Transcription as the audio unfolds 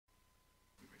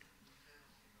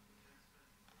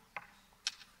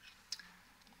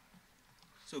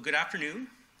So good afternoon.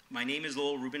 My name is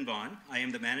Lowell Rubin Vaughn. I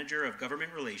am the Manager of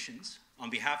Government Relations. On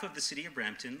behalf of the City of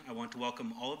Brampton, I want to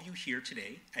welcome all of you here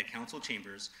today at Council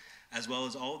Chambers, as well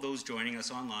as all of those joining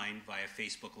us online via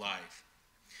Facebook Live.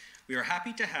 We are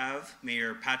happy to have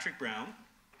Mayor Patrick Brown,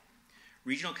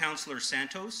 Regional Councillor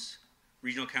Santos,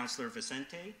 Regional Councillor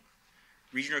Vicente,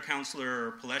 Regional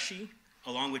Councillor Palesci,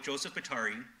 along with Joseph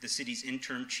Batari, the city's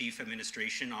interim Chief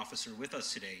Administration Officer, with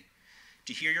us today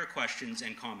to hear your questions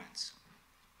and comments.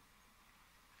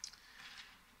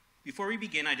 Before we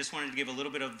begin, I just wanted to give a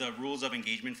little bit of the rules of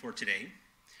engagement for today.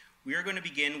 We are going to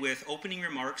begin with opening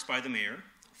remarks by the Mayor,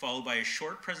 followed by a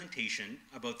short presentation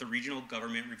about the regional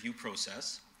government review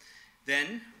process.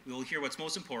 Then we will hear what's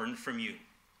most important from you.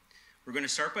 We're going to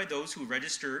start by those who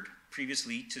registered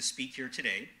previously to speak here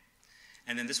today,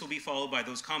 and then this will be followed by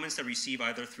those comments that receive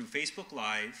either through Facebook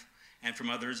Live and from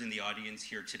others in the audience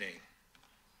here today.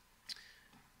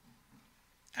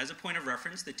 As a point of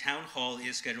reference, the town hall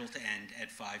is scheduled to end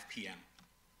at 5 p.m.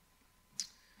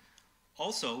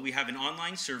 Also, we have an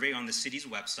online survey on the city's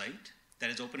website that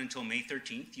is open until May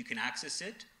 13th. You can access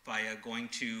it via going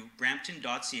to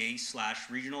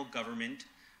brampton.ca/regional government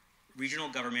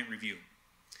review.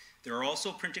 There are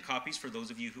also printed copies for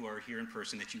those of you who are here in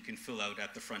person that you can fill out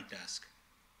at the front desk.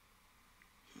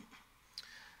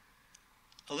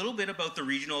 A little bit about the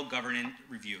regional government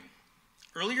review.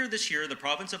 Earlier this year, the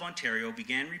province of Ontario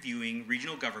began reviewing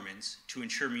regional governments to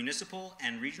ensure municipal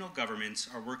and regional governments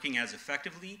are working as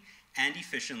effectively and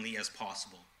efficiently as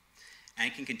possible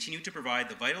and can continue to provide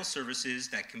the vital services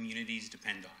that communities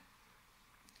depend on.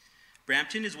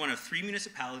 Brampton is one of 3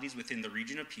 municipalities within the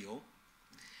Region of Peel,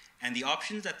 and the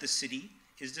options that the city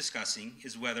is discussing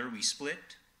is whether we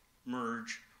split,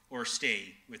 merge, or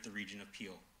stay with the Region of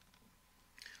Peel.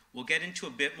 We'll get into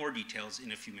a bit more details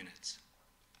in a few minutes.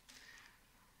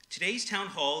 Today's town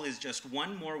hall is just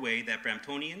one more way that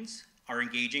Bramptonians are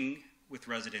engaging with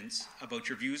residents about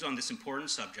your views on this important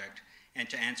subject and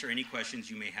to answer any questions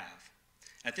you may have.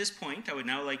 At this point, I would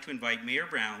now like to invite Mayor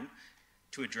Brown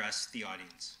to address the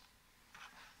audience.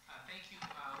 Thank you,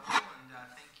 Will, and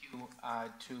thank you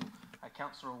to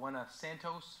Councillor Wena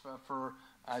Santos for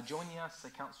joining us,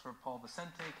 Councillor Paul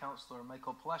Vicente, Councillor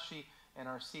Michael Palesci, and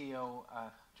our CEO,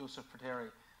 Joseph Batari.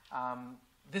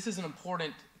 This is an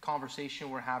important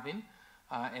conversation we're having,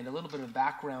 and a little bit of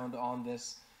background on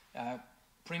this.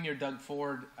 Premier Doug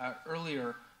Ford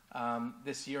earlier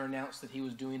this year announced that he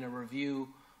was doing a review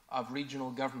of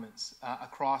regional governments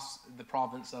across the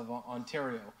province of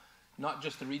Ontario, not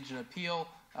just the Region of Peel,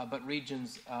 but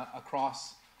regions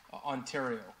across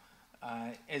Ontario.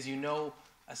 As you know,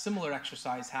 a similar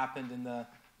exercise happened in the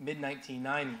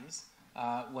mid-1990s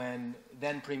when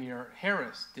then Premier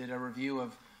Harris did a review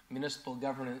of municipal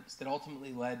governance that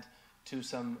ultimately led to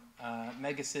some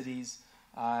megacities.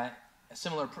 A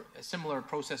similar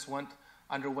process went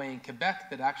underway in Quebec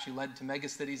that actually led to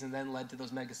megacities and then led to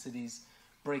those megacities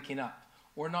breaking up.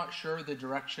 We're not sure the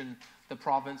direction the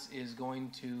province is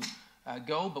going to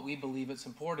go, but we believe it's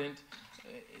important,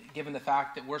 given the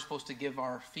fact that we're supposed to give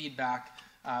our feedback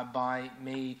by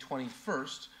May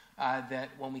 21st,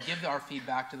 that when we give our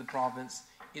feedback to the province,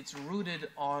 it's rooted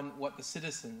on what the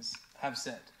citizens have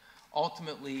said.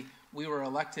 Ultimately, we were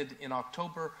elected in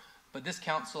October, but this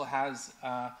council has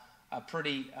a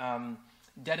pretty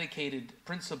dedicated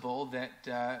principle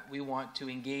that we want to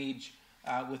engage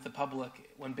with the public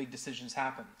when big decisions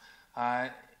happen.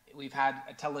 We've had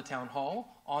a teletown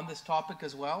hall on this topic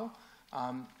as well.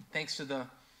 Thanks to the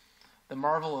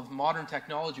marvel of modern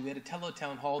technology, we had a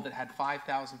teletown hall that had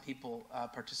 5,000 people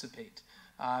participate.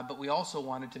 But we also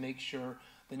wanted to make sure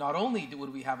that not only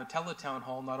would we have a teletown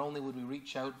hall, not only would we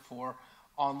reach out for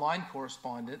online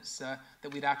correspondence,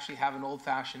 that we'd actually have an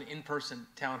old-fashioned in-person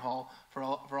town hall for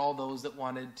all those that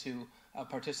wanted to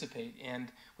participate.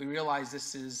 And we realize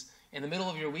this is in the middle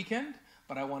of your weekend,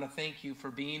 but I want to thank you for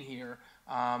being here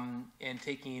and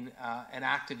taking an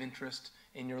active interest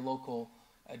in your local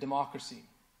democracy.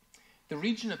 The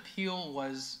Region of Peel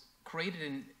was created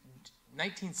in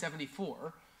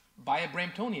 1974 by a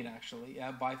Bramptonian, actually,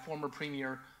 by former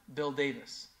Premier Bill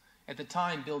Davis. At the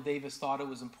time, Bill Davis thought it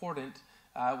was important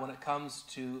when it comes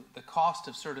to the cost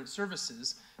of certain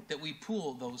services that we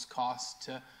pool those costs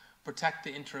to protect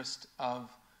the interest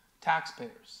of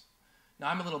taxpayers. Now,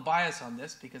 I'm a little biased on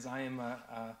this because I am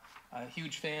a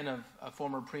huge fan of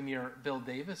former Premier Bill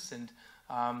Davis and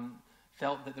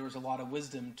felt that there was a lot of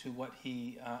wisdom to what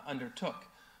he undertook.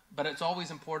 But it's always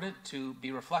important to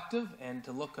be reflective and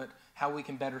to look at how we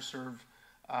can better serve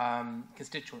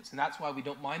constituents. And that's why we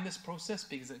don't mind this process,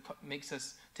 because it makes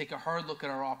us take a hard look at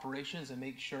our operations and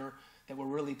make sure that we're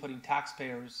really putting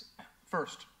taxpayers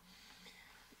first.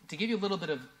 To give you a little bit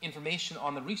of information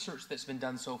on the research that's been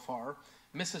done so far,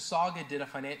 Mississauga did a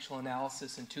financial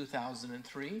analysis in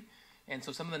 2003, and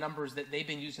so some of the numbers that they've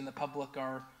been using in the public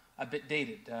are a bit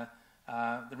dated.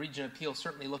 The Region of Peel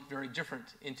certainly looked very different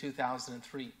in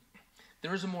 2003.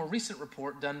 There is a more recent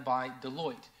report done by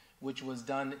Deloitte, which was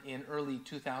done in early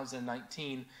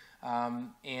 2019,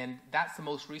 and that's the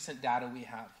most recent data we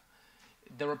have.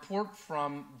 The report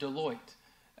from Deloitte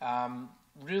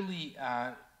really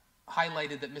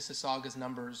highlighted that Mississauga's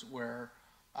numbers were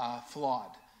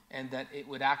flawed, and that it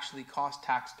would actually cost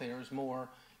taxpayers more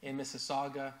in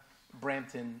Mississauga,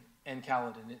 Brampton, and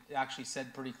Caledon. It actually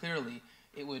said pretty clearly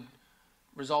it would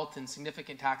result in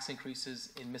significant tax increases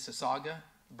in Mississauga,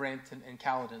 Brampton, and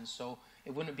Caledon. So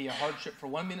it wouldn't be a hardship for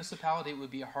one municipality, it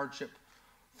would be a hardship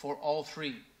for all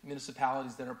three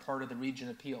municipalities that are part of the Region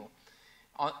of Peel.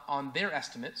 On their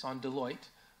estimates, on Deloitte,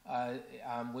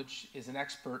 which is an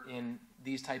expert in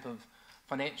these type of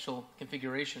financial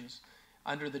configurations,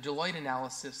 under the Deloitte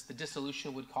analysis, the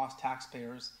dissolution would cost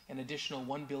taxpayers an additional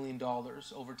 $1 billion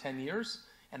over 10 years,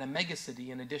 and a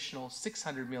megacity an additional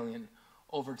 $600 million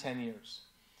over 10 years.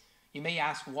 You may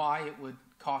ask why it would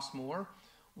cost more.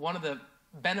 One of the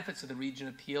benefits of the Region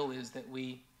of Peel is that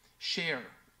we share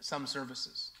some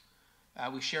services.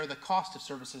 We share the cost of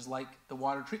services like the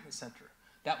water treatment center.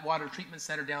 That water treatment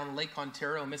center down in Lake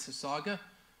Ontario, Mississauga,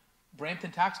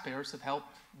 Brampton taxpayers have helped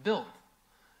build.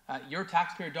 Your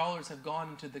taxpayer dollars have gone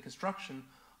into the construction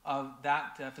of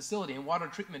that facility, and water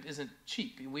treatment isn't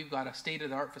cheap. We've got a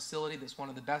state-of-the-art facility that's one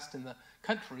of the best in the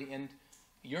country, and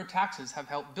your taxes have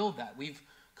helped build that. We've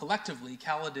collectively,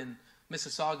 Caledon,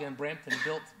 Mississauga, and Brampton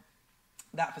built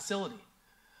that facility.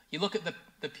 You look at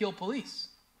the Peel Police.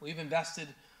 We've invested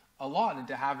a lot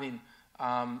into having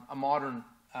a modern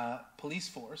police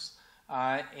force,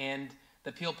 and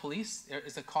the Peel Police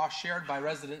is a cost shared by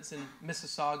residents in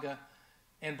Mississauga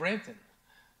and Brampton.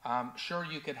 Sure,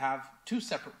 you could have two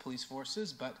separate police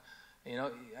forces, but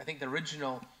I think the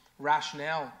original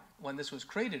rationale when this was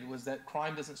created was that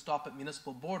crime doesn't stop at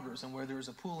municipal borders, and where there's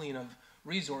a pooling of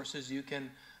resources, you can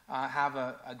have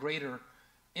a greater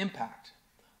impact.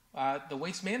 The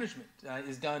waste management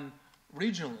is done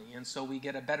regionally, and so we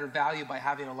get a better value by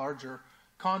having a larger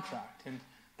contract. And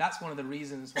that's one of the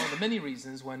reasons, one of the many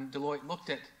reasons, when Deloitte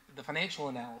looked at the financial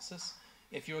analysis,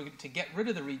 if you were to get rid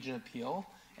of the Region of Peel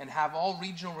and have all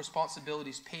regional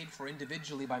responsibilities paid for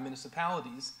individually by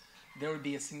municipalities, there would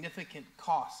be a significant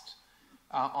cost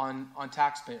on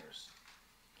taxpayers.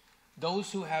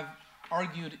 Those who have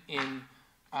argued in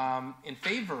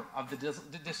favor of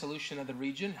the dissolution of the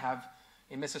region have,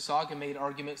 in Mississauga, made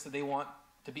arguments that they want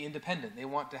to be independent. They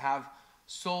want to have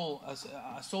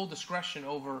a sole discretion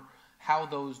over how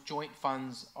those joint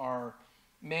funds are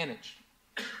managed.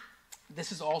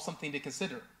 This is all something to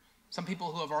consider. Some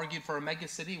people who have argued for a mega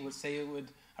city would say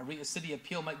a city of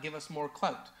Peel might give us more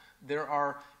clout. There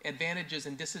are advantages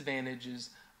and disadvantages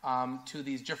to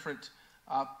these different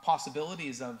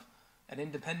possibilities of an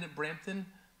independent Brampton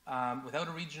without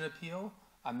a Region of Peel,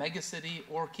 a mega city,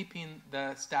 or keeping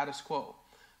the status quo.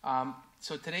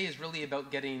 So today is really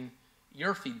about getting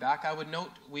your feedback. I would note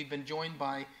we've been joined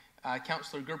by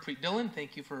Councillor Gurpreet Dillon.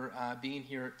 Thank you for being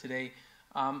here today.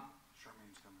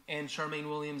 And Charmaine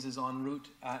Williams is en route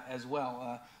as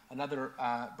well, another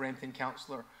Brampton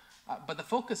councillor. But the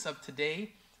focus of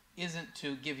today isn't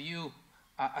to give you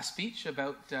a speech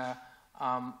about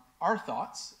our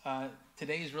thoughts.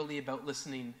 Today is really about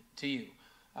listening to you.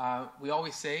 We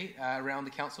always say around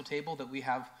the council table that we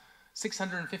have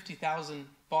 650,000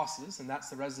 bosses, and that's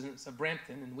the residents of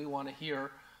Brampton, and we want to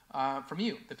hear from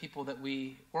you, the people that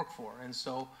we work for. And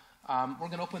so we're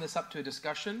going to open this up to a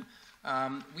discussion.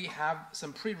 We have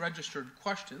some pre-registered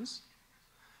questions,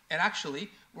 and actually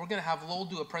we're going to have Lowell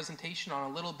do a presentation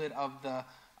on a little bit of the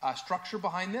structure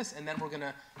behind this, and then we're going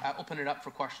to open it up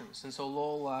for questions. And so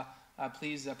Lowell,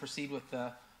 please proceed with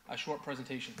a short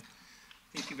presentation.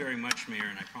 Thank you very much, Mayor,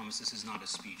 and I promise this is not a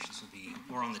speech. This will be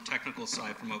more on the technical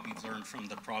side from what we've learned from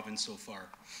the province so far.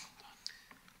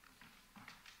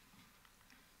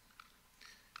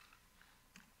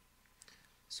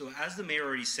 So as the Mayor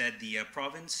already said, the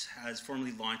province has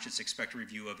formally launched its expected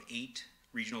review of 8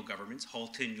 regional governments: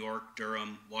 Halton, York,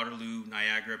 Durham, Waterloo,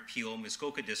 Niagara, Peel,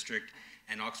 Muskoka District,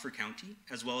 and Oxford County,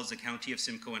 as well as the County of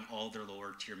Simcoe and all their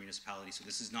lower tier municipalities. So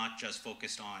this is not just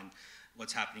focused on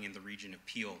what's happening in the Region of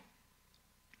Peel.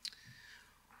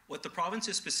 What the province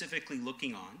is specifically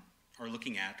looking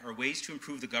at are ways to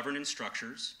improve the governance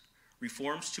structures,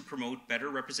 reforms to promote better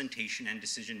representation and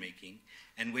decision-making,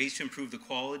 and ways to improve the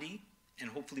quality, and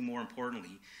hopefully more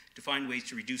importantly, to find ways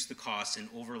to reduce the costs and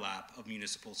overlap of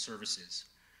municipal services.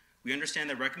 We understand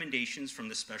that recommendations from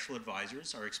the special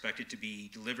advisors are expected to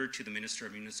be delivered to the Minister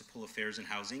of Municipal Affairs and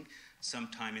Housing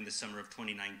sometime in the summer of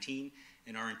 2019,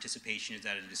 and our anticipation is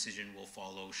that a decision will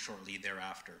follow shortly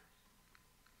thereafter.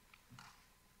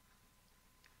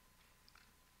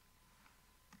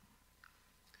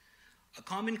 A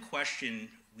common question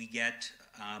we get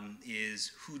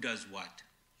is who does what?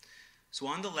 So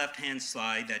on the left-hand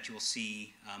slide that you'll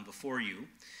see before you,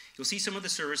 you'll see some of the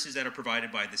services that are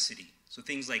provided by the city. So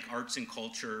things like arts and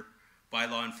culture,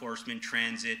 bylaw enforcement,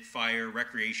 transit, fire,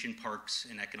 recreation, parks,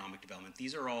 and economic development.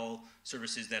 These are all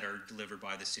services that are delivered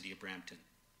by the city of Brampton.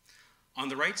 On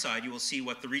the right side, you will see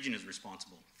what the region is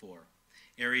responsible for.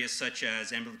 Areas such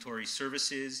as ambulatory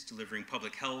services, delivering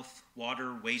public health,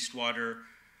 water, wastewater,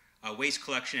 waste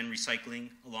collection and recycling,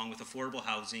 along with affordable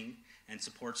housing and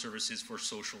support services for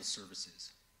social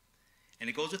services. And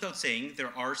it goes without saying,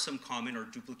 there are some common or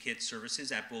duplicate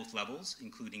services at both levels,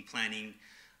 including planning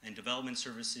and development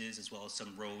services, as well as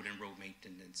some road and road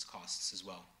maintenance costs as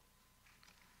well.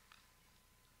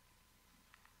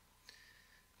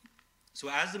 So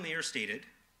as the mayor stated,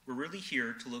 we're really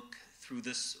here to look through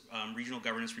this regional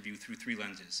governance review through three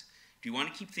lenses. Do we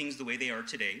want to keep things the way they are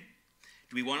today?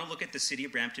 Do we want to look at the city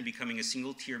of Brampton becoming a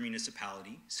single-tier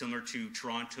municipality, similar to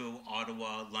Toronto,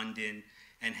 Ottawa, London,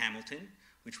 and Hamilton,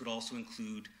 which would also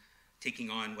include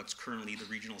taking on what's currently the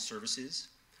regional services?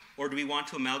 Or do we want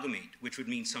to amalgamate, which would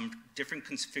mean some different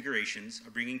configurations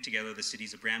of bringing together the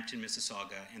cities of Brampton,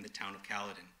 Mississauga, and the town of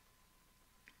Caledon?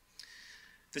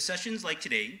 The sessions like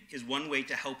today is one way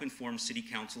to help inform City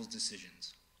Council's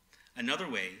decisions. Another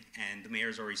way, and the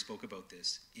mayor's already spoke about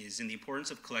this, is in the importance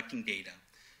of collecting data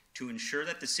to ensure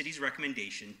that the city's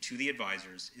recommendation to the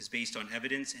advisors is based on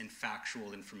evidence and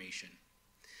factual information.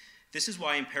 This is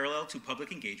why, in parallel to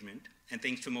public engagement, and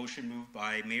thanks to a motion moved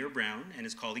by Mayor Brown and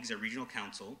his colleagues at Regional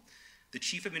Council, the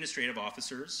Chief Administrative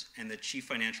Officers and the Chief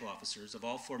Financial Officers of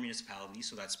all four municipalities,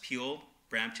 so that's Peel,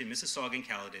 Brampton, Mississauga, and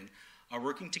Caledon, are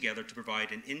working together to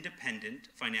provide an independent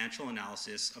financial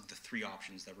analysis of the three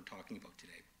options that we're talking about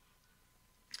today.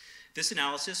 This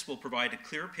analysis will provide a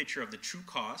clearer picture of the true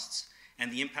costs and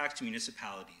the impact to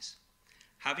municipalities.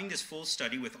 Having this full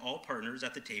study with all partners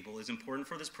at the table is important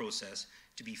for this process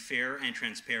to be fair and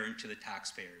transparent to the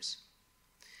taxpayers.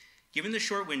 Given the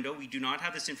short window, we do not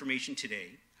have this information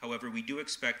today. However, we do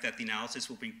expect that the analysis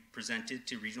will be presented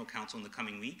to Regional Council in the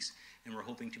coming weeks, and we're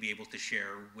hoping to be able to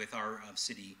share with our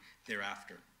city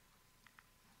thereafter.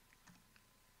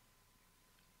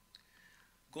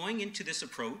 Going into this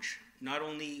approach, not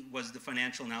only was the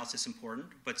financial analysis important,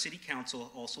 but City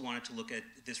Council also wanted to look at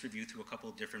this review through a couple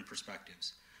of different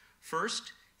perspectives.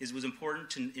 First, it was important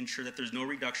to ensure that there's no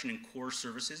reduction in core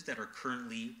services that are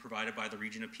currently provided by the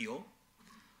Region of Peel.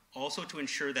 Also to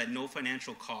ensure that no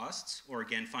financial costs, or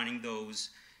again, finding those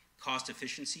cost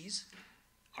efficiencies,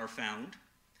 are found.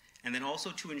 And then also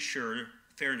to ensure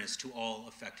fairness to all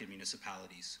affected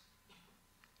municipalities.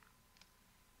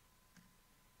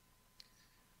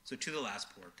 So to the last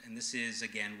part, and this is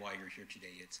again why you're here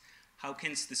today, it's how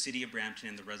can the city of Brampton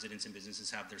and the residents and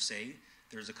businesses have their say?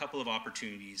 There's a couple of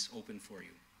opportunities open for you.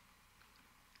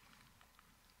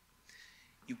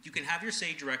 You can have your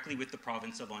say directly with the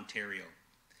province of Ontario.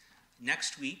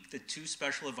 Next week, the two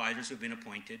special advisors who have been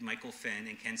appointed, Michael Fenn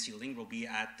and Ken Sealing, will be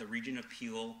at the Region of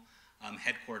Peel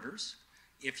headquarters.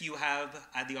 If you have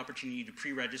had the opportunity to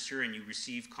pre-register and you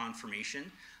receive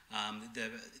confirmation,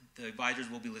 the advisors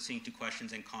will be listening to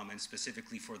questions and comments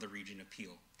specifically for the Region of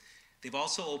Peel. They've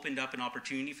also opened up an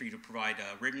opportunity for you to provide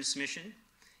a written submission.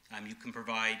 You can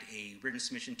provide a written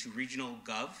submission to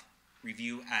regional.gov,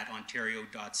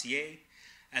 review@ontario.ca,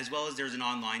 as well as there's an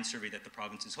online survey that the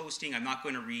province is hosting. I'm not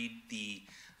going to read the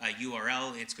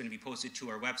URL. It's going to be posted to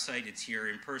our website. It's here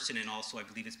in person, and also I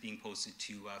believe it's being posted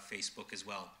to Facebook as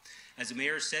well. As the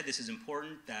mayor said, this is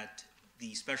important that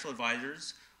the special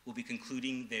advisors will be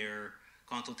concluding their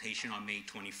consultation on May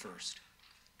 21st.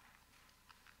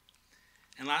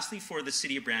 And lastly, for the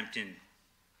City of Brampton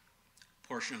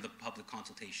portion of the public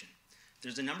consultation,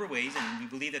 there's a number of ways, and we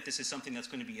believe that this is something that's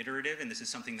going to be iterative, and this is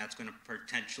something that's going to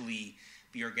potentially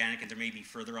be organic, and there may be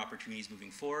further opportunities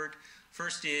moving forward.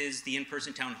 First is the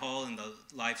in-person town hall and the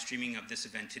live streaming of this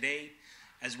event today,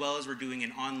 as well as we're doing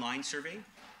an online survey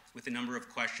with a number of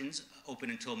questions open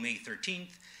until May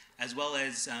 13th, as well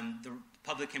as the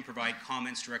public can provide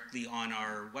comments directly on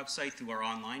our website through our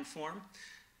online form.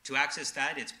 To access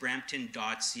that, it's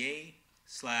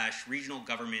brampton.ca/regional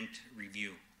government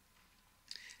review.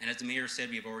 And as the mayor said,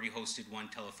 we have already hosted one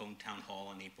telephone town hall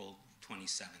on April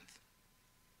 27th.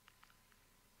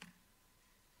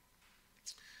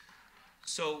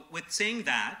 So with saying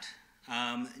that,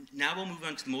 Now we'll move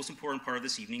on to the most important part of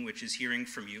this evening, which is hearing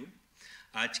from you.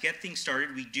 To get things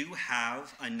started, we do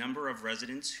have a number of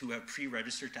residents who have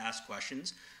pre-registered to ask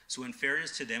questions. So in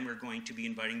fairness to them, we're going to be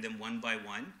inviting them one by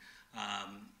one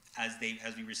as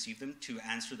we receive them to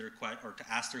answer to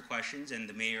ask their questions, and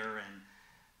the mayor and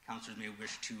councillors may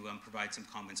wish to provide some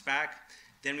comments back.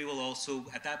 Then we will also,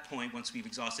 at that point, once we've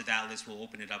exhausted that list, we'll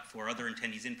open it up for other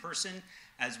attendees in person,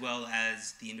 as well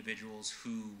as the individuals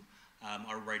who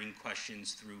are writing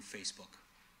questions through Facebook.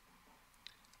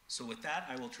 So with that,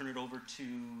 I will turn it over to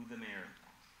the mayor.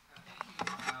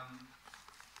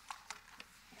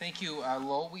 Thank you,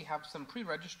 Lowell. We have some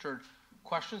pre-registered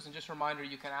questions, and just a reminder,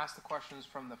 you can ask the questions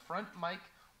from the front mic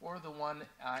or the one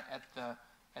at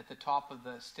the top of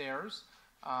the stairs.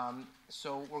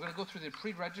 So we're going to go through the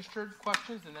pre-registered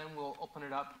questions, and then we'll open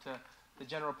it up to the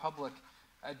general public.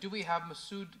 Do we have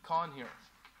Masood Khan here?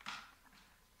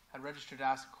 Had registered to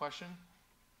ask a question.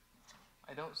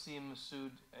 I don't see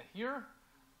Masood here.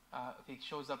 If he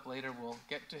shows up later, we'll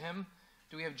get to him.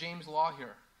 Do we have James Law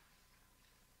here?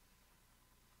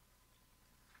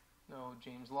 No,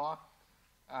 James Law.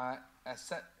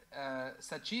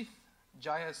 Sachith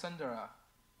Jaya Sundara.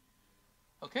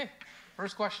 Okay,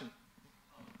 first question.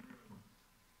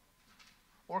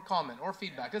 Or comment, or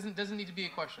feedback. Doesn't need to be a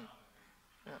question.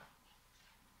 Yeah.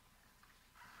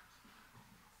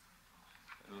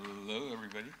 Hello,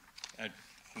 everybody.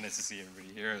 Nice to see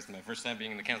everybody here. It's my first time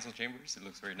being in the council chambers. It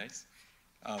looks very nice.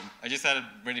 I just had a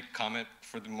really comment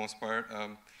for the most part.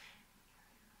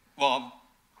 Well,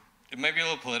 it might be a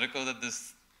little political that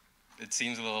it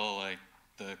seems a little like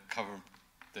the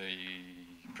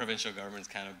provincial government's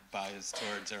kind of biased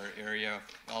towards our area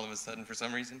all of a sudden for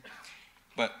some reason.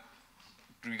 But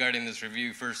regarding this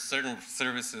review, for certain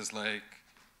services like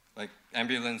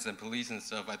ambulance and police and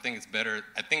stuff, I think it's better.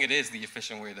 I think it is the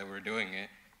efficient way that we're doing it.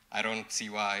 I don't see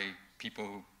why people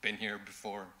who've been here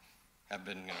before have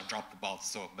been dropped the ball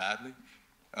so badly.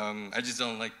 I just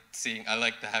don't like seeing. I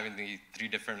like having the 3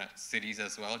 different cities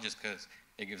as well, just because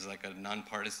it gives like a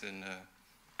non-partisan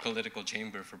political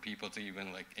chamber for people to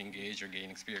even engage or gain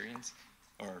experience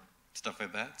or stuff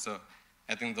like that. So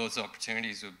I think those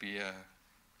opportunities would be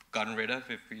gotten rid of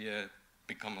if we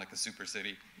become like a super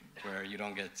city where you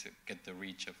don't get the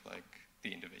reach of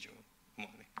the individual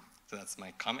only. So that's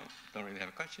my comment. Don't really have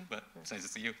a question, but it's nice to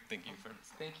see you. Thank you for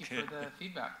this. Thank you for the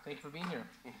feedback. Thank you for being here.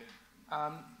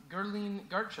 Gurleen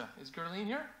Garcha. Is Gurleen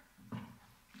here?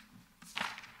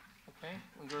 Okay.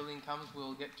 When Gurleen comes,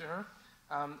 we'll get to her.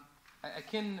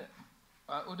 Akin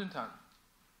Udantan.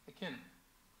 Akin.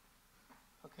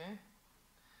 Okay.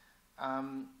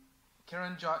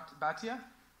 Karen Jot Bhatia,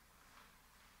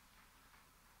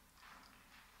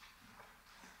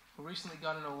 who recently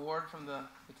got an award from the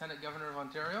Lieutenant Governor of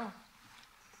Ontario.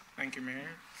 Thank you, Mayor,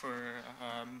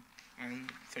 and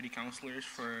 30 councillors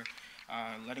for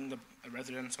letting the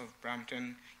residents of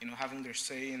Brampton, having their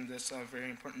say in this very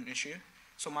important issue.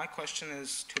 So my question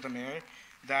is to the Mayor,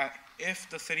 that if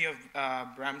the city of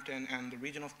Brampton and the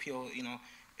region of Peel,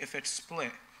 if it's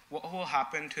split, what will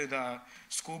happen to the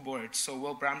school board? So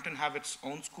will Brampton have its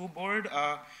own school board?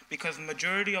 Because the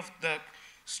majority of the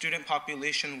student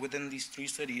population within these 3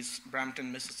 cities,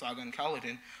 Brampton, Mississauga, and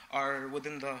Caledon, are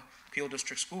within the Peel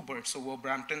District School Board. So will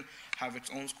Brampton have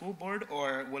its own school board,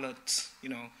 or will it,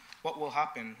 what will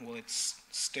happen? Will it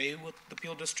stay with the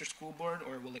Peel District School Board,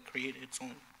 or will it create its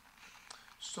own?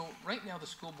 So right now the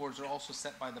school boards are also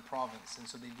set by the province, and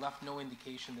so they've left no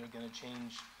indication they're going to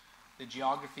change the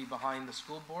geography behind the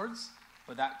school boards,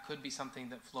 but that could be something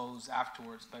that flows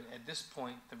afterwards. But at this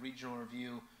point, the regional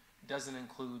review doesn't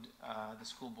include the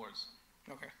school boards.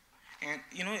 Okay. And,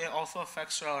 it also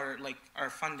affects our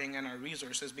funding and our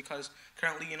resources, because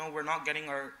currently, we're not getting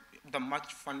the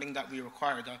much funding that we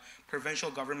require. The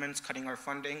provincial government's cutting our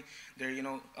funding. They're,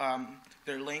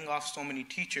 they're laying off so many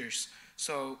teachers.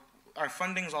 So our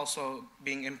funding is also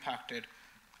being impacted.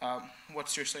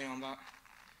 What's your say on that?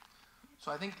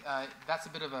 So I think that's a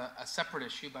bit of a separate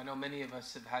issue, but I know many of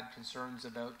us have had concerns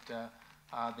about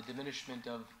the diminishment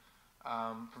of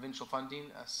provincial funding.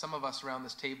 Some of us around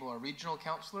this table are regional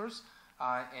councillors,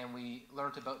 and we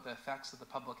learned about the effects of the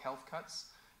public health cuts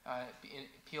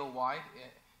Peel-wide.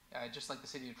 Just like the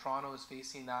City of Toronto is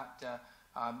facing that,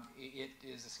 it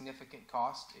is a significant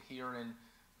cost here in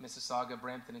Mississauga,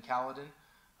 Brampton, and Caledon.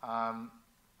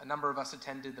 A number of us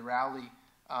attended the rally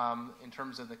in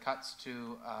terms of the cuts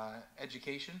to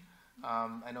education.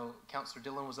 I know Councillor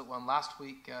Dillon was at one last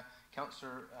week.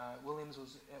 Councillor Williams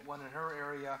was at one in her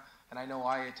area, and I know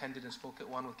I attended and spoke at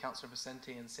one with Councillor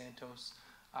Vicente and Santos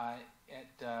at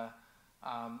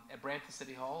Brampton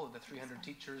City Hall. The 300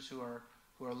 teachers who are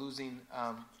losing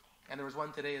and there was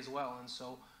one today as well. And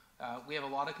so we have a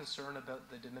lot of concern about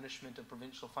the diminishment of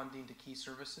provincial funding to key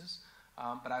services.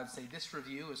 But I would say this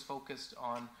review is focused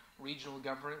on regional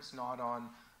governance, not on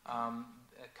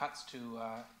cuts to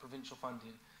provincial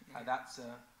funding. That's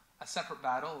a separate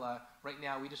battle. Right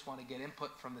now, we just want to get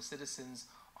input from the citizens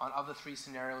on other three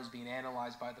scenarios being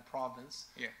analyzed by the province.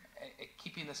 Yeah.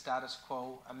 Keeping the status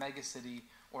quo, a megacity,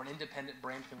 or an independent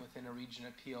Brampton within a region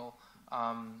appeal.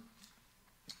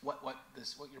 What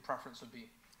your preference would be?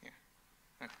 Yeah.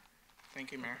 Okay.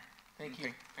 Thank you, Mayor. Thank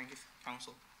you. Thank you,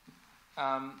 Council.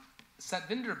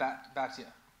 Satvinder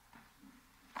Bhatia.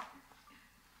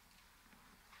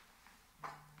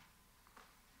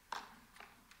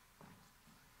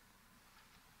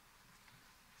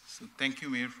 So thank you,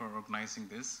 Mayor, for organizing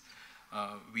this.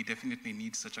 We definitely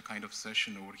need such a kind of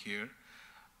session over here.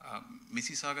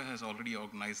 Mississauga has already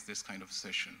organized this kind of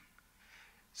session.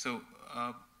 So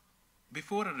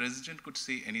before a resident could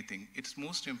say anything, it's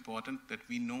most important that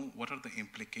we know what are the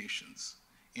implications.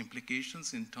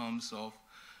 Implications in terms of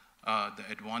the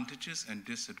advantages and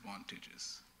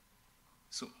disadvantages.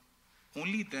 So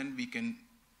only then we can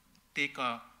take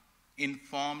a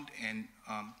informed and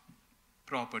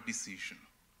proper decision.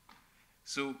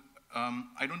 So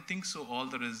I don't think so all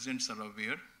the residents are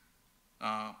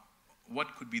aware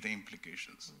what could be the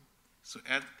implications. So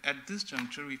at this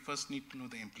juncture, we first need to know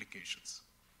the implications,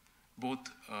 both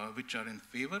which are in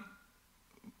favor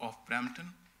of Brampton,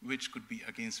 which could be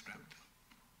against Brampton.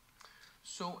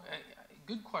 So,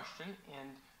 good question, and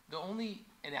the only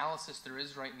analysis there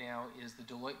is right now is the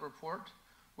Deloitte report.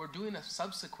 We're doing a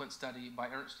subsequent study by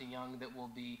Ernst & Young that will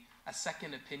be a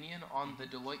second opinion on the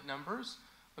Deloitte numbers,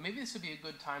 but maybe this would be a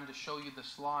good time to show you the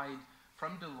slide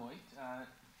from Deloitte. I'm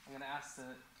going to ask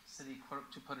the city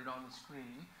clerk to put it on the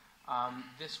screen.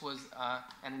 This was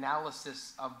an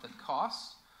analysis of the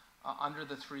costs under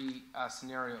the three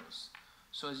scenarios.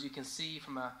 So as you can see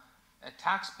from a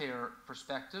taxpayer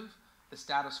perspective, the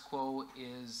status quo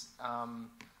is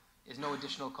no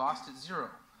additional cost, it's zero.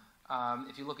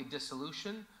 If you look at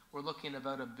dissolution, we're looking at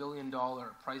about $1 billion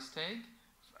price tag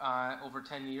over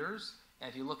 10 years. And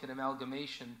if you look at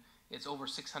amalgamation, it's over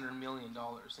 $600 million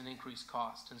in increased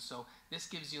cost. And so this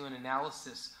gives you an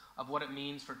analysis of what it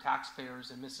means for taxpayers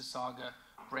in Mississauga,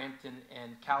 Brampton,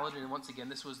 and Caledon. And once again,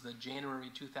 this was the January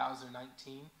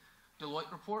 2019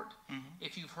 Deloitte report. Mm-hmm.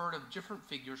 If you've heard of different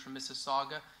figures from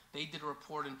Mississauga, they did a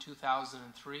report in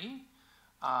 2003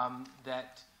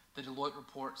 that the Deloitte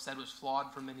report said was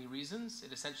flawed for many reasons.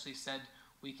 It essentially said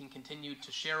we can continue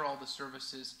to share all the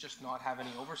services, just not have any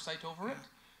oversight over it,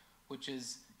 which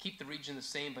is keep the region the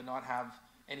same but not have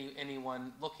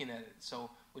anyone looking at it. So,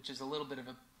 which is a little bit of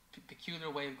a peculiar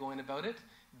way of going about it.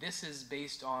 This is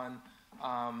based on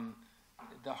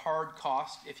the hard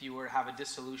cost if you were to have a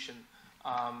dissolution,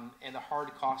 and the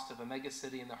hard cost of a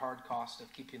megacity and the hard cost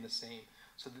of keeping the same.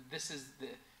 So this is the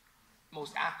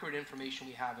most accurate information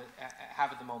we have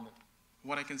at the moment.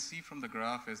 What I can see from the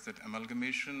graph is that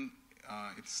amalgamation,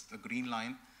 it's the green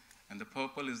line, and the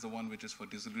purple is the one which is for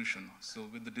dissolution. So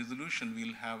with the dissolution,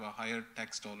 we'll have a higher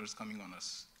tax dollars coming on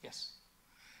us. Yes.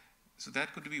 So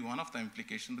that could be one of the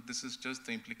implications, but this is just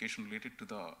the implication related to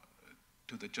the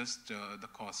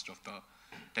cost of the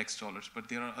tax dollars. But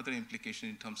there are other implications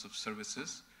in terms of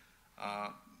services,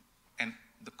 and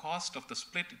the cost of the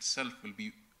split itself will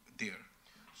be there.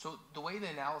 So the way the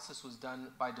analysis was done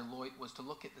by Deloitte was to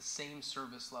look at the same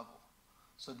service level.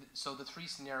 So the three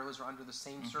scenarios are under the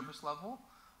same service level.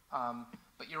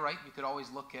 But you're right, you could always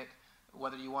look at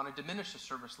whether you want to diminish the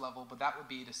service level, but that would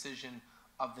be a decision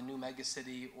of the new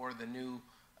megacity or the new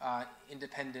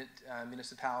independent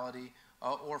municipality,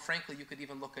 or frankly, you could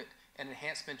even look at an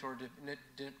enhancement or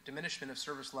diminishment of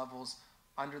service levels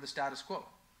under the status quo.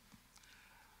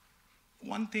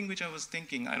 One thing which I was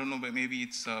thinking, I don't know, but maybe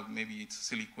it's a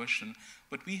silly question,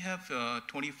 but we have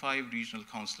 25 regional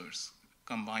councillors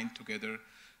combined together,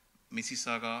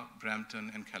 Mississauga,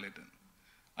 Brampton, and Caledon.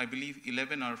 I believe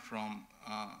 11 are from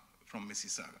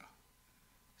Mississauga.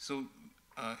 So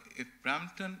if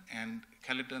Brampton and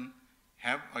Caledon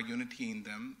have a unity in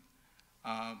them,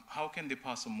 how can they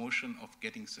pass a motion of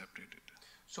getting separated?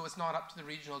 So it's not up to the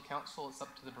regional council, it's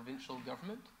up to the provincial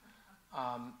government.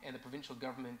 And the provincial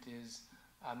government is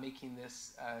making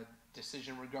this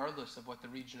decision regardless of what the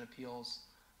region appeals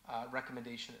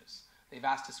recommendation is. They've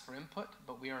asked us for input,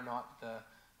 but we are not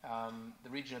the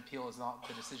region appeal is not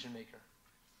the decision maker.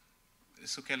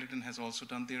 So Caledon has also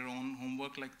done their own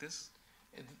homework like this?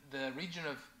 The region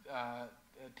of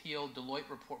appeal Deloitte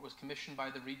report was commissioned by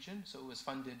the region, so it was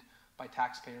funded by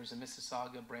taxpayers in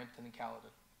Mississauga, Brampton, and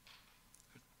Caledon.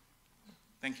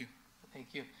 Thank you.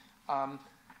 Thank you.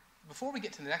 Before we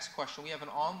get to the next question, we have an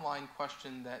online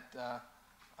question that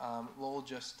Lowell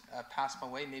just passed my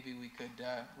way. Maybe we could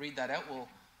read that out.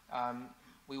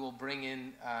 We will bring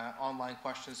in online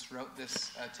questions throughout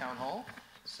this town hall.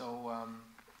 So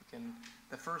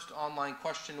the first online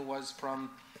question was from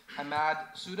Hamad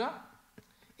Suda.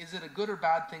 Is it a good or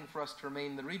bad thing for us to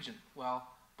remain in the region? Well,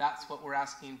 that's what we're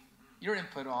asking your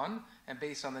input on, and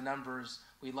based on the numbers,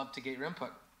 we'd love to get your input.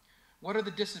 What are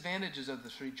the disadvantages of the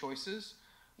three choices?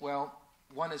 Well,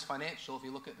 one is financial. If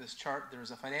you look at this chart, there's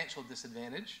a financial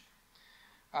disadvantage.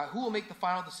 Who will make the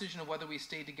final decision of whether we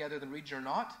stay together in the region or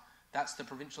not? That's the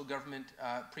provincial government.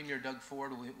 Premier Doug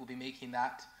Ford will be making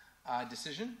that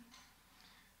decision.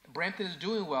 Brampton is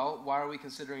doing well. Why are we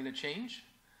considering a change?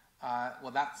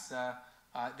 Well,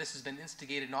 this has been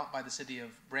instigated not by the city of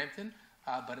Brampton,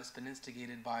 but it's been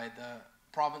instigated by the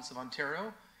province of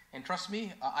Ontario. And trust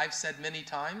me, I've said many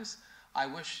times, I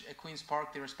wish at Queen's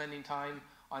Park they were spending time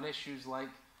on issues like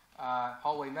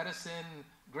hallway medicine,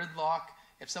 gridlock.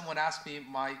 If someone asked me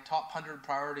my top 100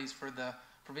 priorities for the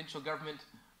provincial government,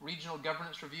 regional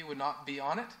governance review would not be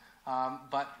on it.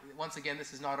 But once again,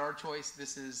 this is not our choice.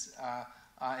 This is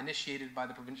initiated by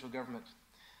the provincial government.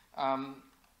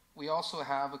 We also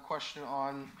have a question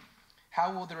on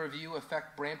how will the review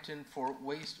affect Brampton for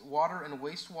water and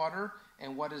wastewater,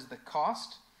 and what is the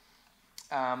cost?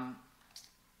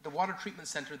 The water treatment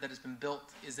center that has been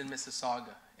built is in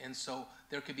Mississauga, and so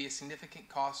there could be a significant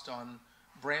cost on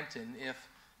Brampton if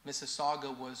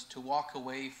Mississauga was to walk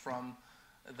away from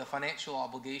the financial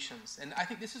obligations. And I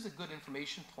think this is a good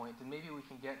information point, and maybe we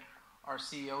can get our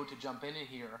CEO to jump in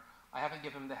here. I haven't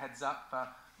given him the heads up,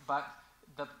 but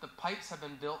the pipes have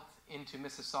been built into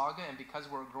Mississauga, and because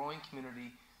we're a growing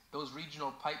community, those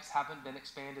regional pipes haven't been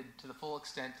expanded to the full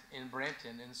extent in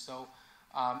Brampton, and so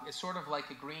it's sort of like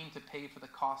agreeing to pay for the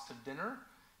cost of dinner,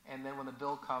 and then when the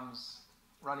bill comes,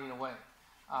 running away.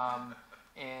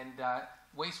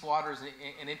 Wastewater is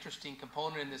an interesting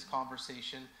component in this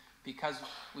conversation because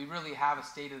we really have a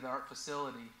state-of-the-art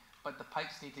facility, but the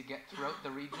pipes need to get throughout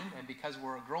the region, and because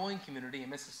we're a growing community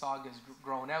and Mississauga is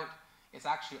growing out, it's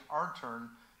actually our turn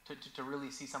to really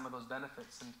see some of those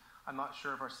benefits. And I'm not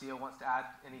sure if our CEO wants to add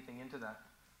anything into that.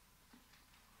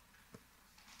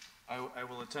 I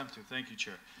will attempt to. Thank you,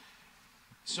 Chair.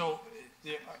 So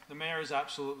the mayor is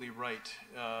absolutely right.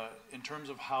 In terms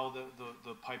of how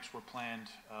the pipes were planned,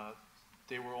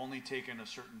 they were only taken a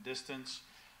certain distance.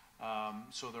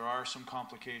 So there are some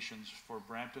complications for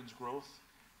Brampton's growth,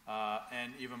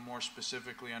 and even more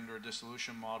specifically under a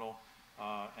dissolution model,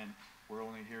 and we're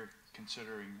only here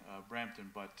considering Brampton,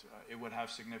 but it would have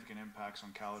significant impacts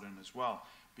on Caledon as well,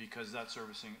 because that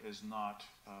servicing is not,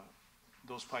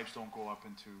 those pipes don't go up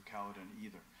into Caledon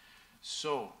either.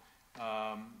 So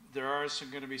there are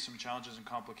going to be some challenges and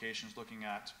complications looking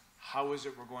at how is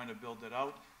it we're going to build it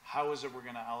out, how is it we're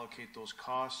going to allocate those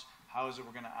costs, how is it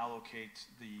we're going to allocate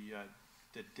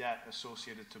the debt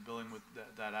associated to building with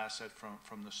that asset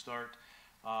from the start.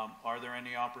 Are there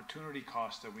any opportunity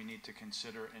costs that we need to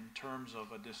consider in terms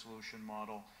of a dissolution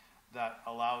model that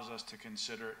allows us to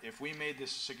consider if we made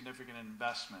this significant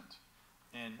investment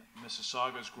in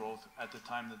Mississauga's growth at the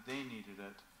time that they needed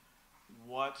it,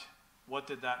 what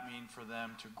did that mean for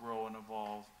them to grow and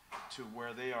evolve to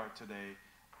where they are today,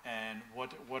 and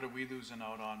what are we losing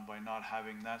out on by not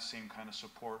having that same kind of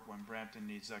support when Brampton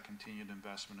needs that continued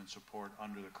investment and support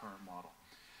under the current model?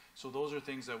 So those are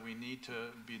things that we need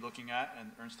to be looking at,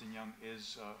 and Ernst & Young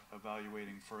is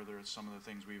evaluating further some of the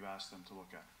things we've asked them to look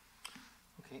at.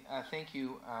 Okay, thank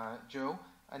you, Joe.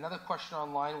 Another question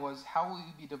online was, how will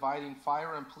you be dividing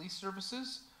fire and police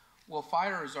services? Well,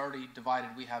 fire is already divided.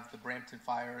 We have the Brampton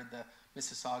Fire, the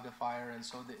Mississauga Fire, and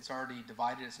so it's already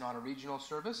divided. It's not a regional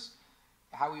service.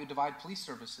 How will you divide police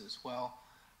services? Well,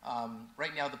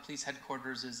 right now the police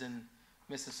headquarters is in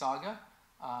Mississauga.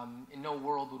 In no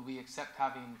world would we accept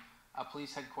having a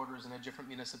police headquarters in a different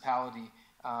municipality.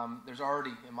 There's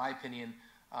already, in my opinion,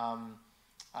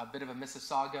 a bit of a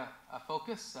Mississauga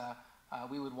focus.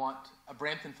 We would want a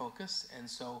Brampton focus, and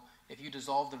so if you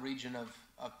dissolve the region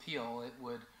of Peel, it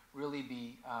would really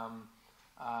be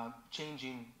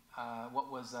changing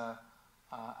what was a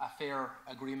fair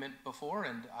agreement before,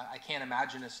 and I can't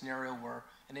imagine a scenario where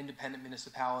an independent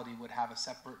municipality would have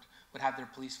their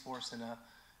police force in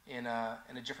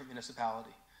a different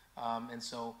municipality, and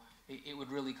so it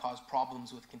would really cause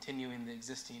problems with continuing the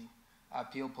existing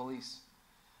Peel police.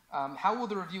 How will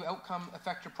the review outcome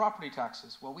affect your property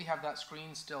taxes? Well, we have that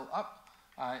screen still up.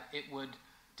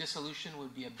 Dissolution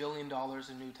would be $1 billion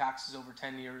in new taxes over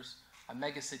 10 years. A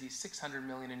megacity, $600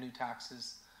 million in new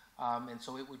taxes, and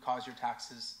so it would cause your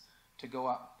taxes to go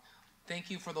up. Thank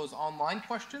you for those online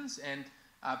questions, and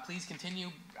Please continue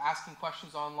asking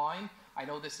questions online. I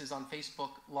know this is on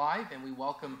Facebook Live, and we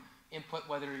welcome input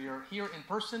whether you're here in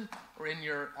person or in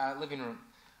your living room.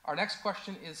 Our next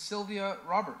question is Sylvia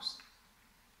Roberts,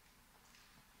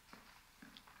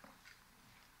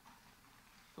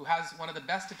 who has one of the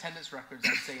best attendance records,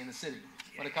 I'd say, in the city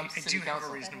when it comes to city council. I do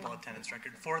have a reasonable attendance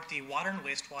record. For the water and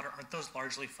wastewater, aren't those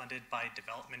largely funded by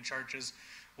development charges,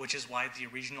 which is why the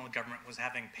regional government was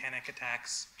having panic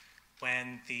attacks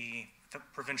when the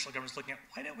provincial government was looking at,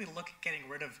 why don't we look at getting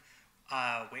rid of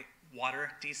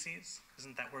water DCs?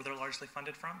 Isn't that where they're largely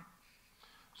funded from?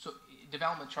 So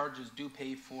development charges do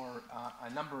pay for a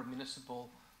number of municipal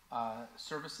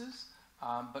services,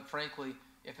 but frankly,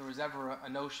 if there was ever a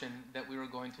notion that we were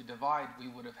going to divide, we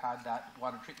would have had that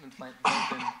water treatment plant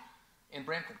built in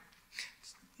Brampton.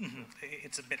 Mm-hmm.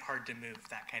 It's a bit hard to move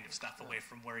that kind of stuff away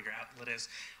from where your outlet is.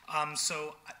 I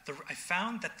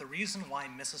found that the reason why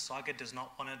Mississauga does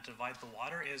not want to divide the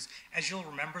water is, as you'll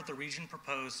remember, the region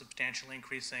proposed substantially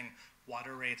increasing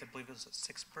water rates. I believe it was at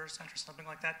 6% or something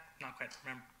like that. Not quite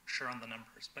sure on the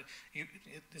numbers, but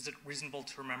is it reasonable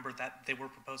to remember that they were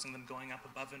proposing them going up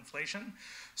above inflation?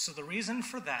 So the reason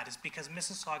for that is because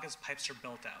Mississauga's pipes are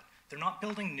built out. They're not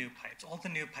building new pipes. All the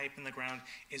new pipe in the ground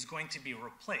is going to be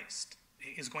replaced,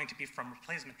 is going to be from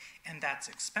replacement, and that's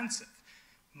expensive.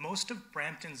 Most of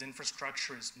Brampton's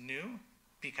infrastructure is new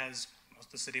because most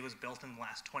of the city was built in the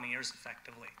last 20 years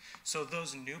effectively. So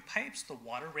those new pipes, the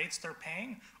water rates they're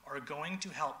paying, are going to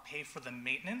help pay for the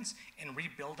maintenance and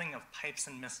rebuilding of pipes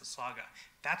in Mississauga.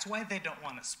 That's why they don't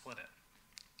want to split it.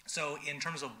 So in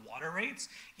terms of water rates,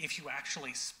 if you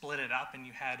actually split it up and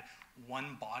you had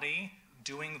one body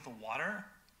doing the water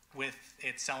with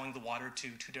it selling the water to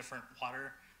two different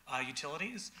water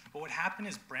utilities, what would happen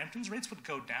is Brampton's rates would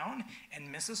go down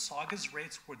and Mississauga's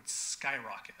rates would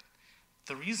skyrocket.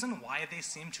 The reason why they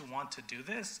seem to want to do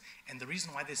this, and the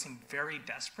reason why they seem very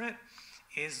desperate,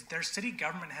 is their city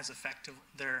government has the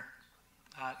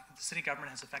city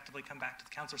government has effectively come back to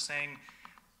the council saying,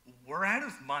 we're out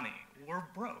of money, we're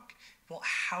broke. Well,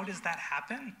 how does that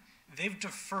happen? They've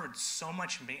deferred so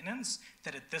much maintenance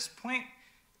that at this point,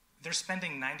 they're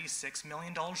spending $96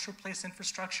 million to replace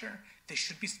infrastructure. They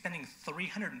should be spending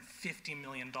 $350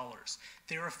 million.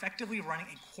 They're effectively running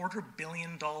a $250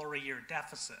 million a year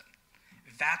deficit.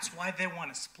 That's why they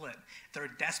want to split. They're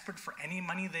desperate for any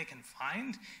money they can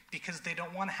find because they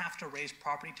don't want to have to raise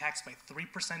property tax by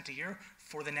 3% a year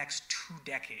for the next 2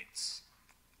 decades.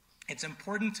 It's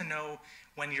important to know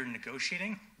when you're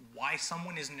negotiating why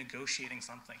someone is negotiating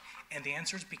something. And the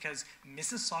answer is because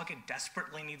Mississauga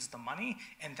desperately needs the money,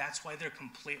 and that's why they're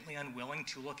completely unwilling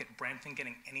to look at Brampton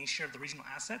getting any share of the regional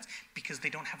assets because they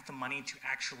don't have the money to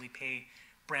actually pay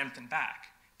Brampton back.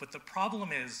 But the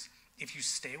problem is, if you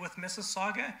stay with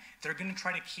Mississauga, they're going to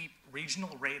try to keep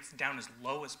regional rates down as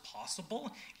low as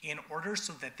possible in order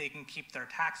so that they can keep their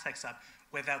tax hikes up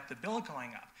without the bill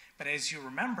going up. But as you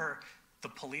remember, the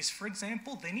police, for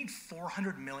example, they need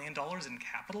 $400 million in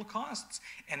capital costs.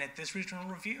 And at this regional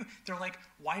review, they're like,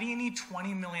 why do you need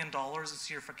 $20 million this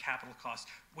year for capital costs,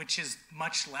 which is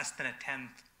much less than a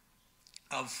tenth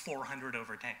of 400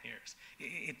 over 10 years?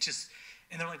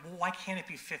 And they're like, well, why can't it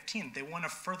be 15? They want to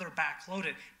further backload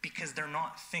it because they're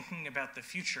not thinking about the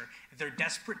future. They're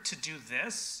desperate to do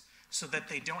this so that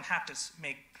they don't have to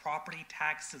make property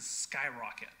taxes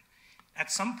skyrocket.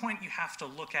 At some point, you have to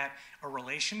look at a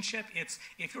relationship. It's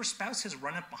if your spouse has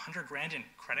run up $100,000 in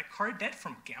credit card debt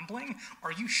from gambling,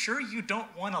 are you sure you don't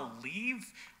want to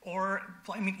leave? Or,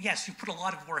 I mean, yes, you put a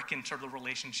lot of work into the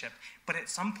relationship, but at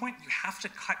some point, you have to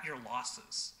cut your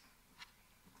losses.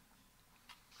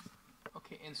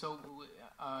 Okay, and so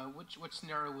which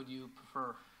scenario would you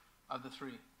prefer of the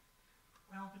three?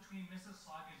 Well, between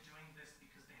Mississauga doing this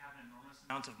because they have an enormous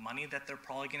amount of money that they're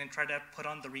probably going to try to put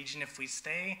on the region if we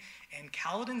stay, and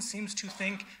Caledon seems to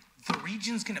think the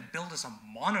region's going to build us a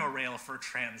monorail for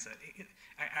transit.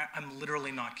 I'm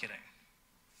literally not kidding.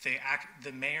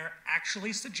 The mayor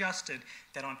actually suggested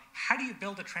that on how do you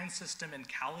build a train system in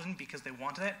Caledon because they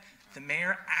wanted it, the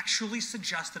mayor actually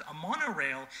suggested a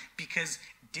monorail because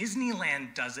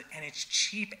Disneyland does it and it's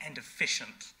cheap and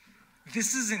efficient.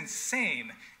 This is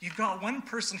insane. You've got one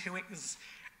person who is,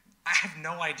 I have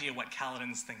no idea what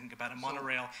Caledon's thinking about a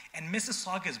monorail, and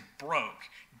Mississauga's broke.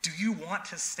 Do you want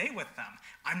to stay with them?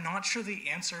 I'm not sure the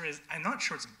answer is, I'm not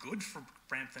sure it's good for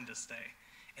Brampton to stay.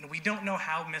 And we don't know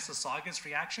how Mississauga's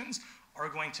reactions are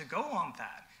going to go on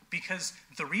that because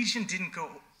the region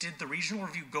did the regional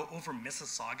review go over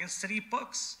Mississauga's city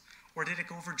books or did it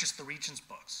go over just the region's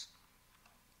books?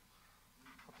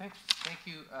 Okay, thank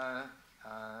you,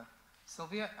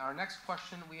 Sylvia. Our next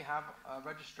question we have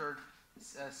registered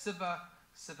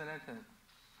Sivananthan.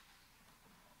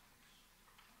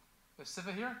 Is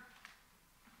Siva here?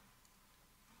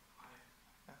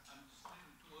 I'm still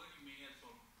too early, Mayor, so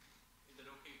is it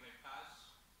okay if I pass?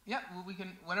 Yeah, well, we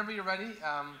can, whenever you're ready,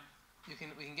 we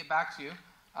can get back to you.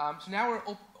 So now we're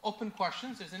open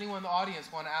questions. Does anyone in the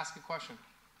audience want to ask a question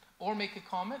or make a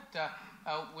comment?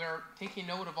 We're taking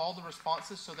note of all the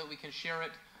responses so that we can share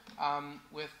it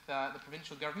with the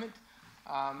provincial government.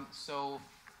 So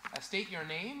state your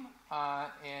name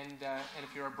and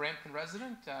if you're a Brampton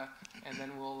resident, and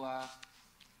then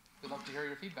we'd love to hear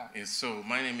your feedback. Yes, so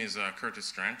my name is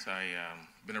Curtis Strant.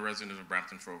 I've been a resident of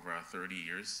Brampton for over 30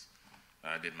 years.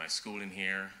 I did my schooling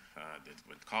here,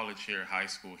 went to college here, high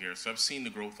school here. So I've seen the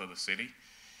growth of the city.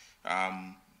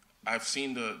 I've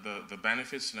seen the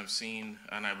benefits,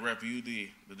 and I've reviewed the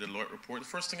Deloitte report. The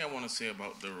first thing I want to say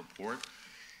about the report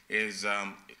is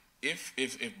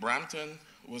if Brampton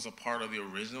was a part of the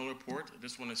original report, I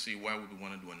just want to see why would we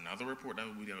want to do another report. That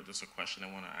would be just a question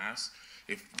I want to ask.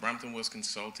 If Brampton was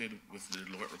consulted with the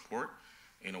Deloitte report,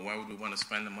 why would we want to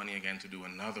spend the money again to do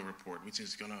another report, which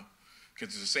is going to,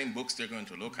 because it's the same books they're going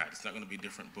to look at. It's not going to be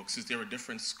different books. Is there a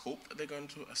different scope that they're going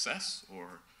to assess,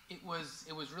 or? It was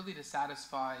really to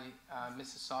satisfy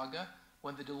Mississauga.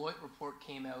 When the Deloitte report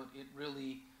came out, it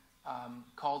really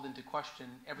called into question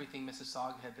everything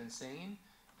Mississauga had been saying.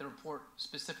 The report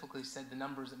specifically said the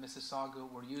numbers that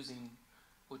Mississauga were using,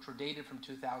 which were dated from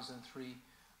 2003,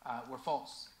 were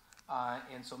false.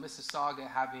 And so Mississauga,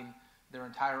 having their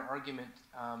entire argument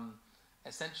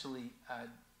essentially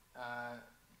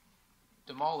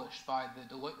demolished by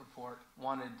the Deloitte report,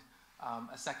 wanted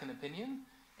a second opinion.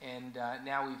 And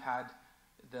now we've had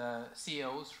the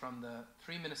CEOs from the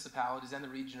 3 municipalities and the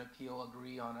region appeal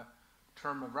agree on a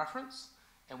term of reference,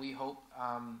 and we hope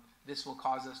this will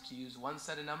cause us to use one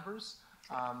set of numbers.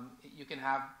 You can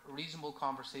have a reasonable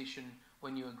conversation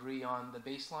when you agree on the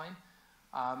baseline,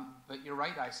 but you're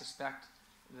right, I suspect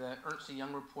the Ernst &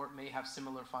 Young report may have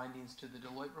similar findings to the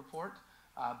Deloitte report,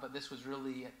 but this was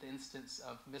really at the instance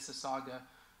of Mississauga,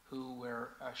 who were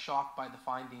shocked by the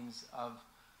findings of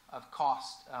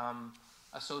cost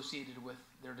associated with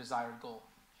their desired goal.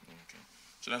 Okay,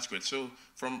 so that's good. So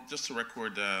from just to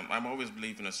record, I'm always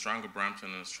believe in a stronger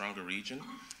Brampton and a stronger region,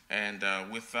 and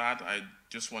with that, I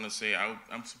just want to say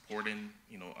I'm supporting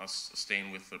us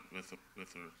staying with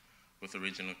the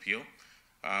regional appeal,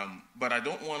 but I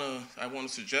don't want to. I want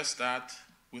to suggest that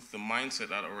with the mindset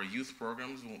that our youth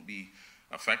programs won't be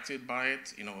affected by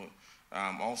it.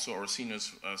 Also, our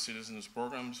seniors citizens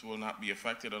programs will not be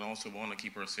affected, and also want to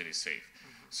keep our city safe.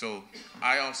 So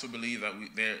I also believe that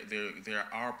there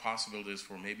are possibilities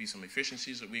for maybe some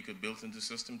efficiencies that we could build into the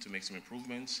system to make some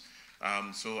improvements.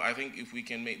 So I think if we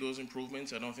can make those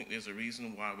improvements, I don't think there's a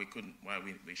reason why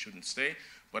they shouldn't stay.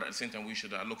 But at the same time, we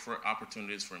should look for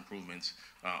opportunities for improvements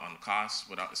on costs,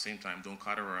 but at the same time, don't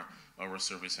cut our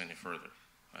service any further.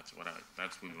 That's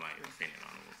really my opinion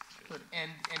on it. Good.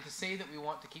 And to say that we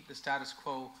want to keep the status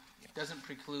quo doesn't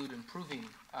preclude improving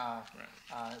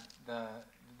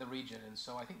the region, and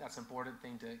so I think that's an important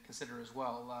thing to consider as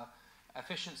well.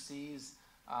 Efficiencies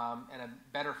and a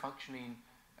better functioning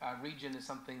region is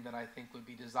something that I think would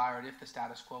be desired if the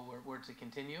status quo were to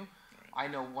continue. Right. I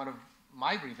know one of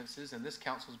my grievances and this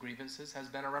council's grievances has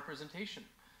been a representation.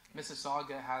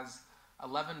 Mississauga has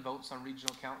 11 votes on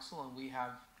regional council, and we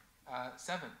have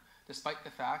 7, despite the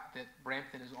fact that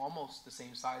Brampton is almost the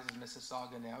same size as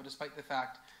Mississauga now, despite the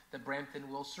fact that Brampton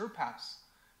will surpass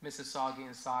Mississauga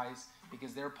in size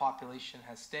because their population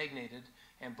has stagnated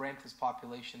and Brampton's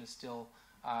population is still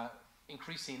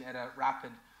increasing at a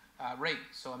rapid rate.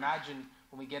 So imagine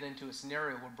when we get into a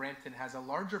scenario where Brampton has a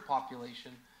larger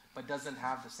population but doesn't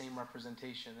have the same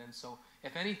representation. And so,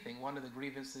 if anything, one of the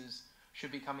grievances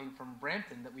should be coming from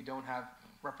Brampton that we don't have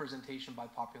representation by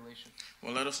population.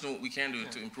 Well, let us know what we can do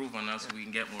to improve on that so we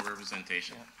can get more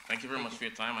representation. Yeah. Thank you very much for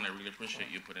your time, and I really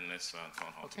appreciate you putting this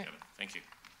town hall together. Thank you.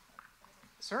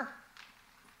 Sir?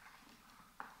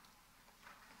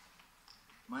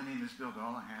 My name is Bill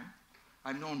Dollahan.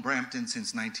 I've known Brampton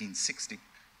since 1960.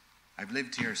 I've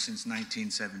lived here since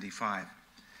 1975.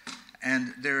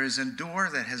 And there is a door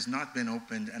that has not been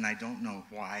opened, and I don't know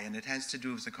why, and it has to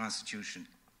do with the Constitution.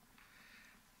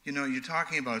 You know, you're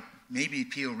talking about maybe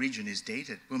Peel Region is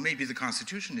dated. Well, maybe the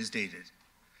Constitution is dated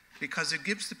because it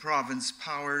gives the province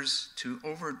powers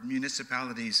over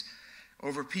municipalities,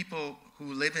 over people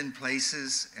who live in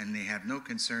places, and they have no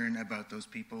concern about those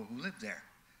people who live there.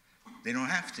 They don't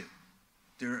have to.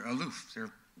 They're aloof.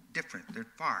 They're different. They're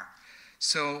far.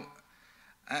 So,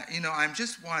 I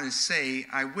just want to say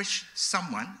I wish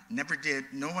someone, never did,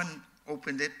 no one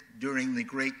opened it during the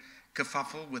great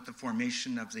kerfuffle with the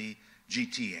formation of the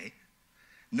GTA.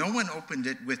 No one opened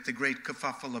it with the great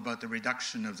kerfuffle about the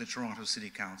reduction of the Toronto City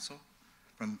Council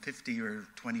from 50 or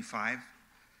 25.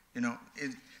 You know,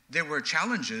 there were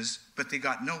challenges, but they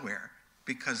got nowhere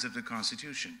because of the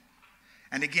Constitution.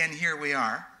 And again, here we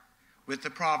are, with the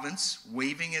province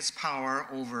waiving its power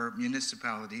over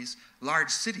municipalities, large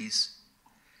cities.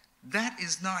 That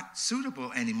is not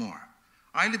suitable anymore.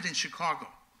 I lived in Chicago.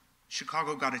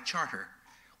 Chicago got a charter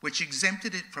which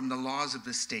exempted it from the laws of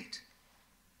the state.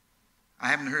 I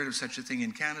haven't heard of such a thing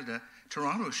in Canada.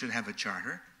 Toronto should have a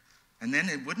charter, and then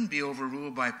it wouldn't be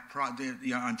overruled by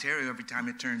Ontario every time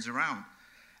it turns around.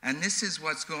 And this is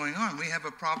what's going on. We have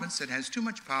a province that has too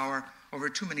much power over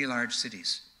too many large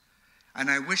cities. And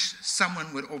I wish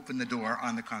someone would open the door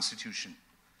on the Constitution.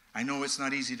 I know it's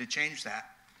not easy to change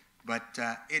that, but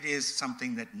it is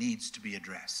something that needs to be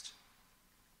addressed.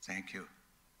 Thank you.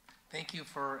 Thank you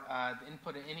for the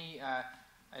input. Any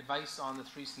advice on the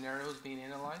three scenarios being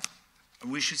analyzed?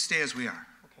 We should stay as we are.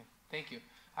 Okay, thank you.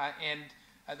 And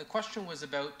the question was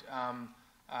about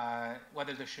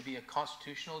whether there should be a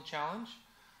constitutional challenge.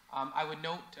 I would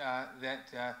note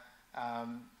that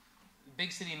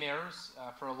big city mayors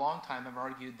for a long time have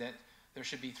argued that there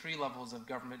should be three levels of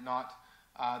government, not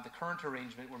the current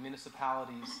arrangement where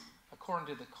municipalities, according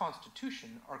to the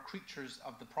Constitution, are creatures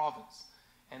of the province.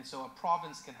 And so a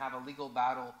province can have a legal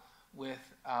battle with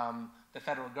the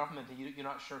federal government, and you're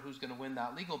not sure who's going to win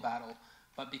that legal battle.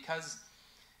 But because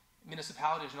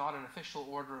municipality is not an official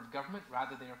order of government,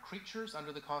 rather they are creatures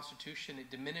under the Constitution,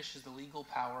 it diminishes the legal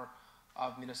power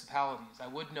of municipalities. I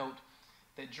would note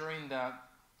that during the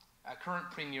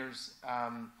current Premier's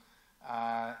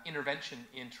intervention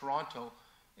in Toronto,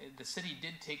 the city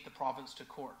did take the province to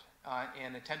court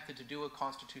and attempted to do a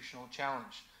constitutional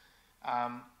challenge.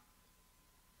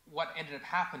 What ended up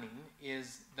happening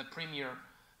is the Premier,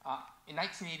 in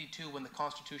 1982 when the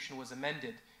Constitution was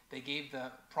amended, they gave the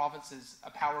provinces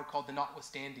a power called the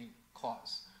Notwithstanding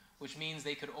Clause, which means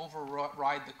they could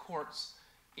override the courts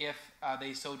if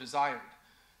they so desired.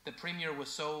 The Premier was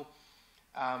so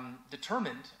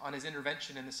determined on his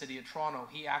intervention in the City of Toronto,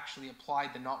 he actually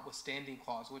applied the Notwithstanding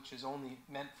Clause, which is only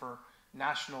meant for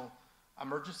national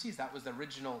emergencies. That was the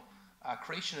original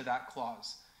creation of that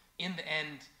clause. In the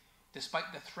end,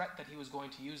 despite the threat that he was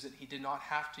going to use it, he did not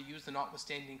have to use the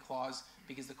Notwithstanding Clause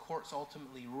because the courts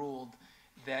ultimately ruled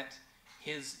that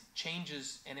his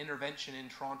changes and intervention in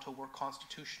Toronto were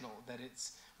constitutional, that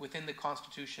it's within the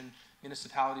Constitution,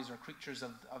 municipalities are creatures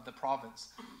of the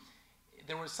province.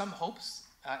 There was some hopes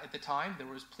at the time. There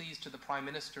was pleas to the Prime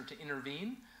Minister to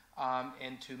intervene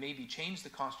and to maybe change the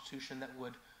Constitution that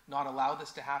would not allow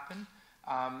this to happen.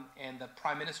 And the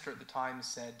Prime Minister at the time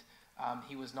said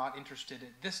he was not interested at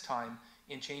this time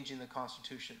in changing the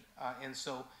Constitution. And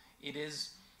so it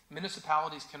is,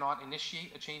 municipalities cannot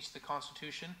initiate a change to the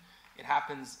Constitution. It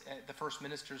happens at the First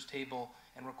Minister's table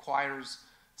and requires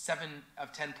 7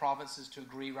 of 10 provinces to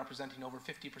agree, representing over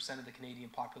 50% of the Canadian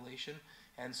population.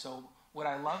 And so would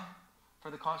I love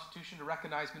for the Constitution to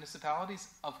recognize municipalities?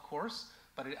 Of course,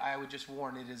 but I would just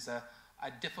warn it is a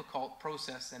difficult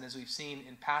process, and as we've seen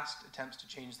in past attempts to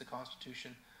change the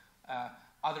Constitution,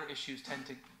 other issues tend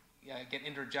to get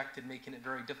interjected, making it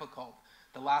very difficult.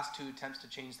 The last 2 attempts to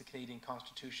change the Canadian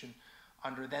Constitution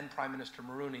under then Prime Minister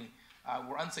Mulroney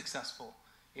were unsuccessful.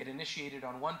 It initiated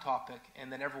on one topic,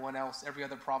 and then everyone else, every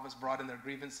other province brought in their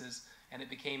grievances, and it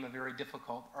became a very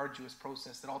difficult, arduous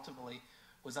process that ultimately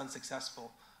was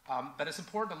unsuccessful. But it's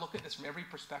important to look at this from every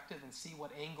perspective and see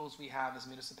what angles we have as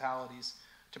municipalities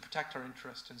to protect our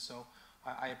interest, and so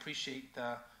I appreciate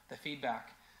the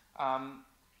feedback.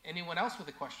 Anyone else with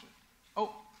a question?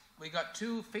 Oh, we got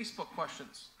 2 Facebook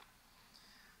questions.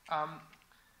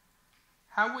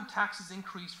 How would taxes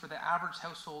increase for the average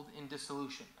household in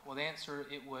dissolution? Well, the answer,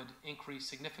 it would increase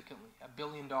significantly, $1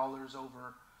 billion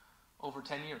over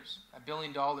 10 years. $1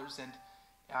 billion,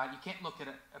 and you can't look at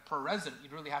it per resident.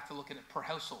 You'd really have to look at it per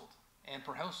household. And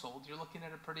per household, you're looking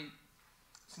at a pretty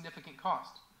significant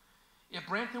cost. If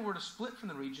Brampton were to split from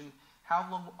the region, how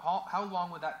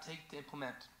long would that take to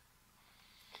implement?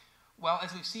 Well,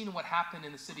 as we've seen what happened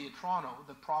in the City of Toronto,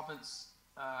 the province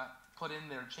put in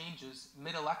their changes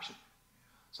mid-election.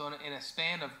 So in a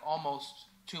span of almost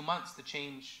 2 months, the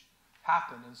change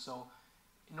happened. And so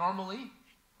normally,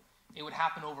 it would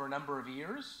happen over a number of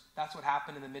years. That's what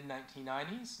happened in the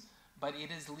mid-1990s. But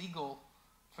it is legal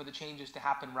for the changes to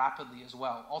happen rapidly as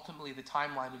well. Ultimately, the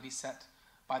timeline would be set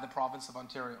by the province of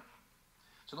Ontario.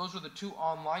 So those were the 2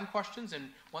 online questions.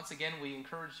 And once again, we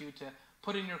encourage you to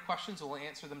put in your questions, and we'll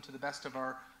answer them to the best of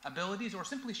our abilities, or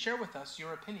simply share with us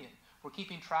your opinion. We're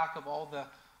keeping track of all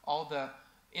the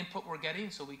input we're getting,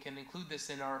 so we can include this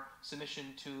in our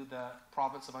submission to the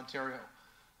province of Ontario.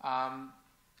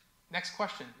 Next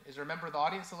question. Is there a member of the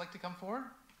audience that would like to come forward?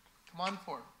 Come on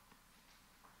forward.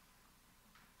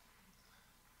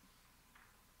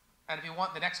 And if you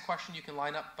want the next question, you can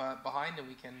line up behind and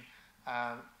we can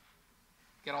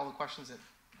get all the questions in.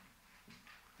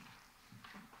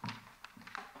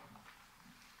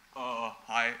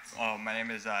 Hi, my name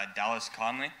is Dallas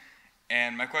Conley,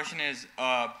 and my question is,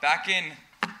 back in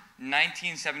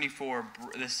 1974,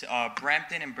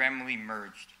 Brampton and Bramalea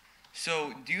merged.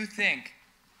 So do you think,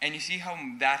 and you see how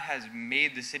that has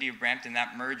made the city of Brampton,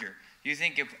 that merger, do you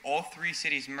think if all three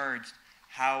cities merged,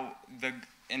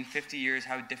 in 50 years,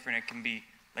 how different it can be,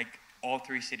 like all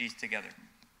three cities together?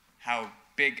 How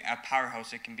big a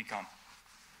powerhouse it can become?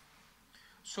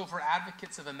 So for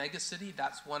advocates of a megacity,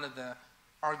 that's one of the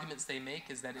arguments they make,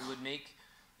 is that it would make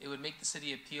the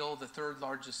city of Peel the third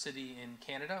largest city in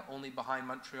Canada, only behind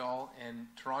Montreal and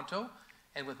Toronto.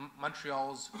 And with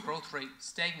Montreal's growth rate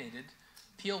stagnated,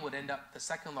 Peel would end up the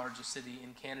second largest city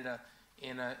in Canada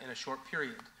in a short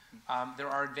period. There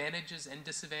are advantages and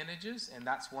disadvantages, and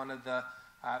that's one of the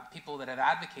people that have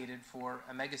advocated for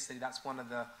a megacity. That's one of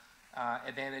the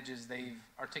advantages they've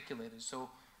articulated. So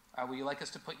would you like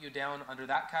us to put you down under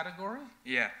that category?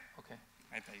 Yeah. Okay.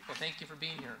 I thought you Well, thank you for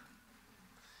being here.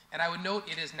 And I would note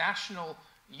it is National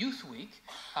Youth Week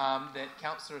that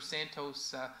Councillor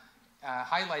Santos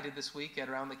highlighted this week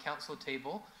around the council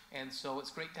table. And so it's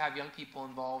great to have young people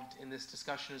involved in this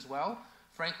discussion as well.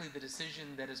 Frankly, the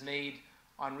decision that is made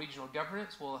on regional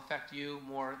governance will affect you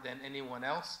more than anyone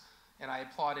else. And I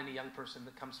applaud any young person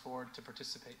that comes forward to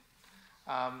participate.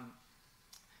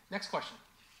 Next question.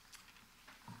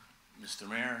 Mr.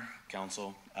 Mayor,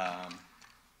 Council,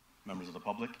 members of the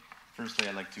public. Firstly,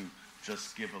 I'd like to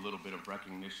just give a little bit of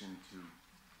recognition to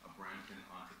a Brampton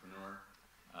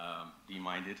entrepreneur,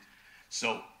 D-minded.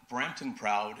 So Brampton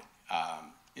Proud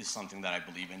is something that I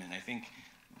believe in, and I think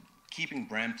keeping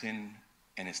Brampton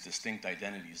and its distinct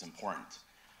identity is important.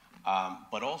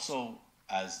 But also,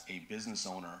 as a business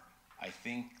owner, I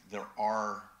think there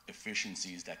are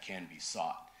efficiencies that can be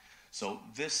sought. So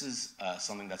this is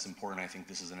something that's important. I think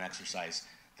this is an exercise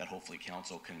that hopefully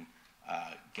Council can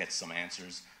get some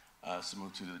answers. Similar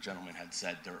to the gentleman had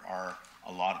said, there are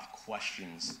a lot of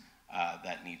questions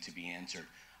that need to be answered.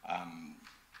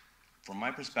 From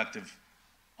my perspective,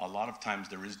 a lot of times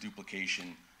there is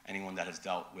duplication. Anyone that has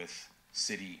dealt with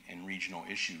city and regional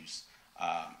issues,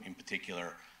 in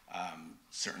particular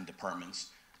certain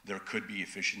departments, there could be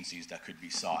efficiencies that could be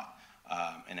sought.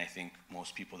 And I think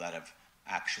most people that have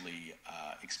actually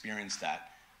experienced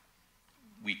that,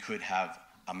 we could have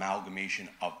amalgamation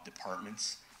of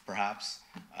departments, perhaps.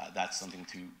 That's something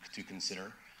to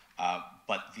consider.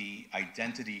 But the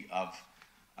identity of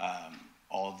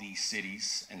all these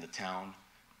cities and the town,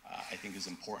 I think is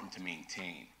important to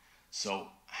maintain. So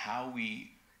how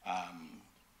we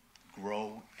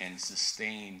grow and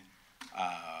sustain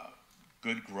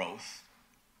good growth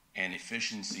and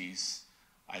efficiencies,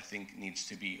 I think needs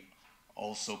to be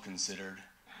also considered.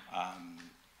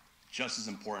 Just as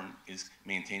important is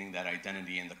maintaining that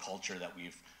identity and the culture that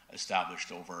we've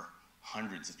established over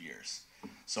hundreds of years.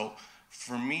 So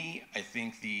for me, I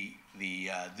think the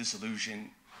dissolution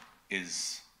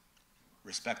is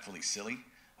respectfully silly.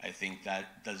 I think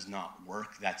that does not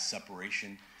work, that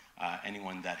separation.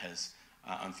 Anyone that has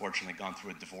unfortunately gone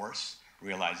through a divorce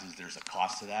realizes there's a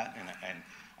cost to that,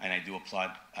 and I do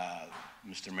applaud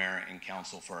Mr. Mayor and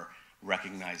Council for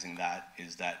recognizing that,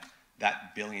 is that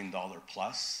 $1 billion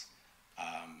plus,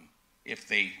 if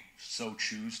they so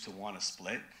choose to want to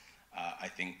split, I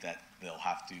think that they'll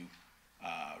have to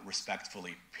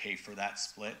respectfully pay for that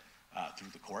split through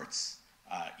the courts.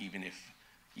 Even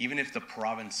if the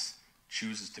province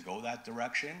chooses to go that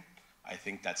direction, I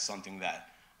think that's something that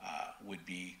would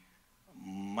be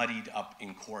muddied up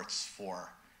in courts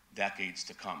for decades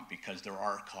to come, because there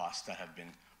are costs that have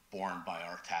been borne by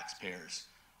our taxpayers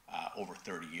over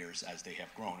 30 years as they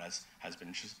have grown, as has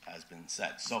been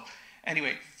said. So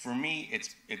anyway, for me,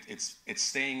 it's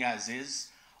staying as is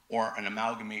or an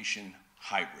amalgamation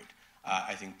hybrid.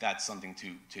 I think that's something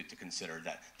to consider,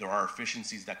 that there are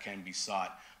efficiencies that can be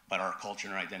sought, but our culture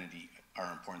and our identity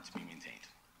are important to be maintained.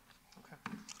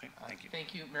 Okay, thank you.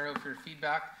 Thank you, Mario, for your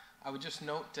feedback. I would just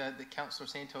note that Councillor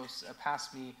Santos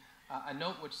passed me a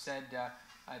note which said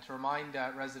to remind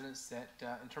residents that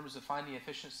in terms of finding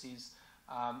efficiencies,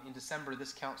 in December,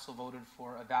 this council voted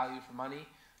for a value for money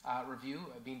review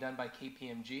being done by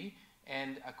KPMG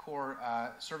and a core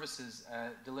services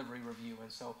delivery review.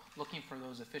 And so looking for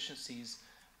those efficiencies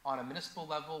on a municipal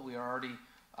level, we are already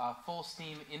full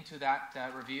steam into that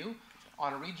review.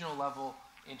 On a regional level,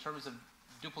 in terms of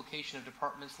duplication of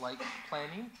departments like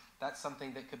planning. That's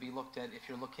something that could be looked at if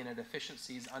you're looking at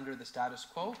efficiencies under the status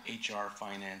quo. HR,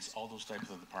 finance, all those types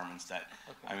of departments that,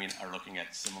 Okay. I mean, are looking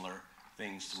at similar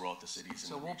things throughout the cities.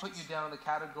 So and we'll put you regions. down in the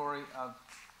category of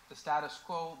the status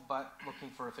quo, but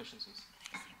looking for efficiencies.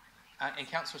 And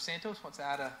Councillor Santos wants to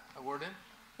add a word in.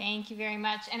 Thank you very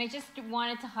much. And I just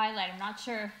wanted to highlight, I'm not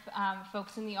sure if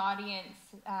folks in the audience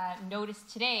noticed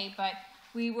today, but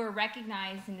we were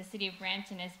recognized in the city of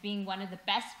Brampton as being one of the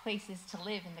best places to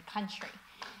live in the country.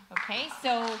 Okay,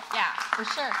 so yeah, for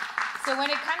sure. So when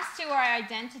it comes to our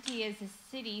identity as a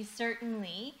city,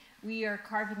 certainly we are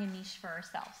carving a niche for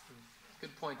ourselves.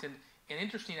 Good point. And an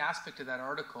interesting aspect of that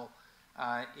article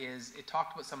is it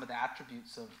talked about some of the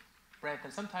attributes of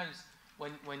Brampton. Sometimes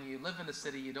when you live in the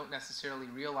city, you don't necessarily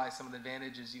realize some of the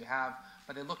advantages you have,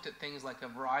 but they looked at things like a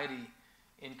variety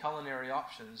in culinary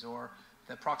options or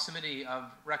the proximity of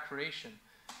recreation.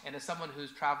 And as someone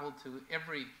who's traveled to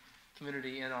every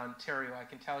community in Ontario, I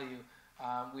can tell you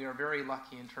we are very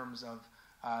lucky in terms of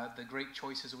the great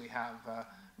choices we have.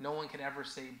 No one can ever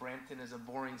say Brampton is a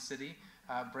boring city.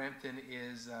 Brampton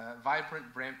is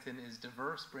vibrant, Brampton is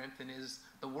diverse, Brampton is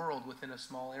the world within a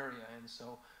small area. And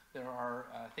so there are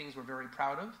things we're very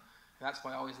proud of. And that's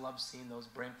why I always love seeing those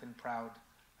Brampton Proud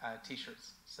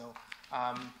t-shirts. So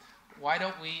why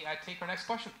don't we take our next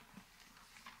question?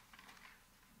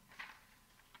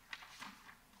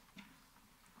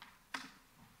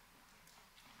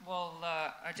 Well,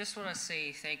 I just want to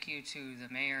say thank you to the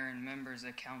mayor and members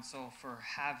of council for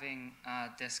having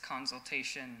this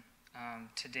consultation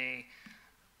today.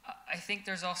 I think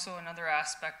there's also another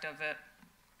aspect of it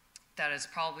that is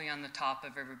probably on the top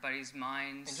of everybody's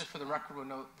minds. And just for the record, we'll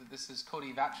note that this is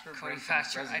Cody Vatcher. Cody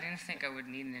Vatcher. I didn't think I would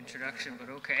need an introduction, but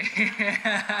okay.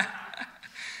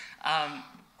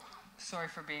 Sorry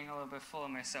for being a little bit full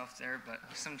of myself there, but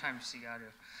sometimes you got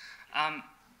to.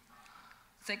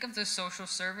 Think of the social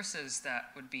services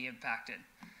that would be impacted.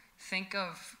 Think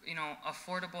of,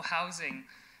 affordable housing.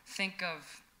 Think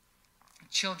of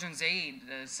children's aid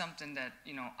as something that,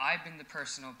 I've been the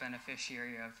personal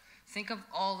beneficiary of. Think of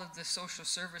all of the social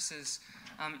services,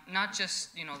 not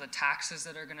just, the taxes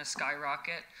that are going to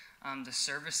skyrocket, the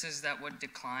services that would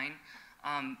decline,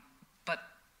 but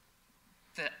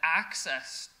the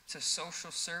access to social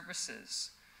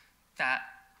services that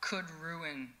could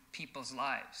ruin people's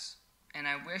lives. And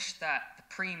I wish that the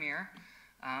Premier,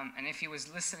 and if he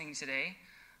was listening today,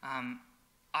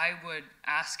 I would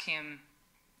ask him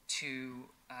to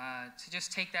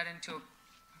just take that into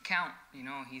account.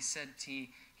 He said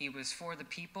he was for the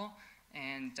people,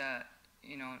 and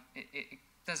it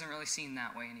doesn't really seem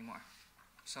that way anymore.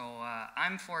 So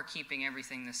I'm for keeping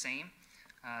everything the same.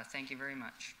 Thank you very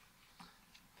much.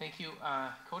 Thank you,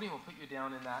 Cody. We'll put you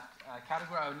down in that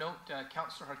category. I would note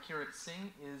Councillor Harkirat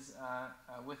Singh is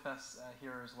with us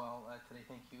here as well today.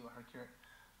 Thank you,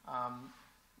 Harkirat.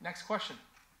 Next question.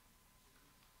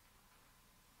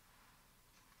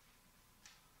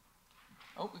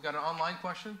 Oh, we got an online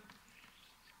question.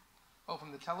 Oh,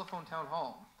 from the telephone town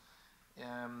hall.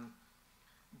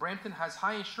 Brampton has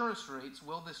high insurance rates.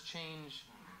 Will this change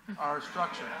our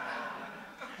structure?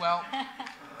 Well,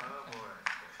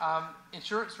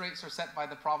 insurance rates are set by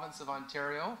the province of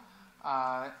Ontario,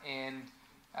 and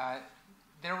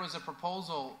there was a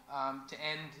proposal to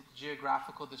end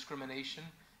geographical discrimination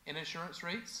in insurance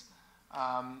rates.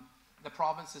 The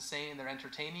province is saying they're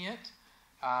entertaining it.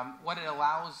 What it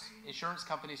allows insurance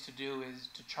companies to do is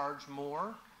to charge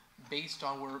more based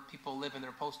on where people live in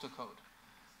their postal code.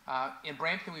 In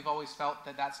Brampton, we've always felt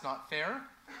that that's not fair,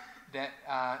 that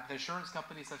the insurance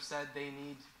companies have said they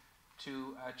need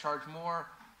to charge more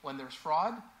when there's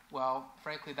fraud. Well,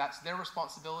 frankly, that's their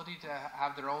responsibility to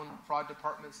have their own fraud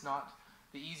departments, not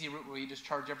the easy route where you just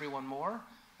charge everyone more.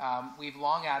 We've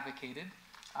long advocated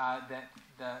that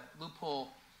the loophole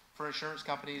for insurance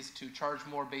companies to charge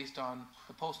more based on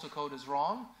the postal code is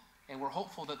wrong, and we're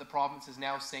hopeful that the province is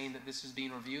now saying that this is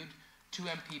being reviewed. 2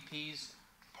 MPPs,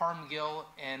 Parm Gill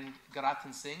and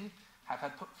Garatan Singh, have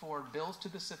had put forward bills to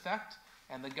this effect,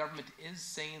 and the government is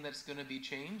saying that it's going to be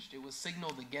changed. It was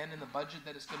signaled again in the budget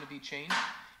that it's going to be changed,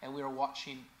 and we are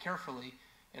watching carefully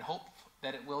and hope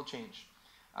that it will change.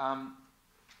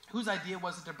 Whose idea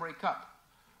was it to break up?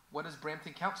 What does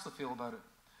Brampton Council feel about it?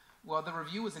 Well, the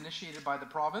review was initiated by the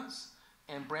province,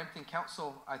 and Brampton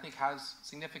Council, I think, has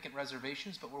significant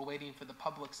reservations, but we're waiting for the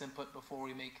public's input before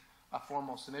we make a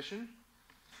formal submission.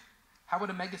 How would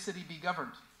a megacity be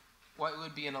governed? Well, it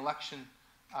would be an election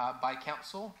by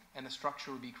council, and the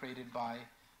structure would be created by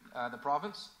the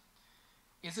province.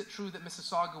 Is it true that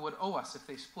Mississauga would owe us if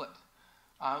they split?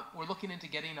 We're looking into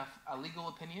getting a legal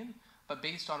opinion, but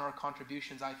based on our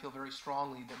contributions, I feel very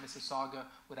strongly that Mississauga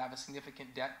would have a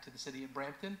significant debt to the city of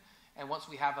Brampton. And once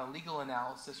we have a legal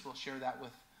analysis, we'll share that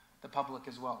with the public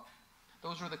as well.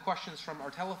 Those were the questions from our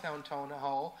telephone town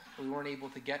hall that we weren't able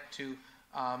to get to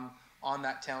on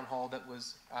that town hall that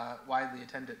was widely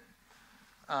attended.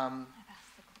 And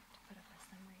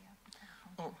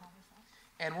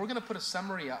we're going to put a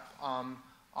summary up on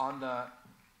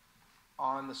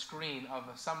the screen of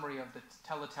a summary of the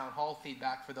teletown hall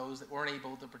feedback for those that weren't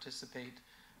able to participate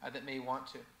that may want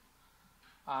to.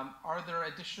 Are there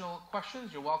additional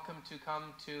questions? You're welcome to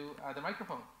come to the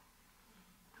microphone.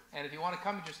 And if you want to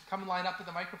come, just come and line up at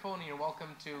the microphone, and you're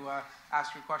welcome to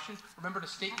ask your questions. Remember to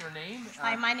state your name.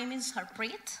 Hi, my name is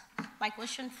Harpreet. My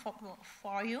question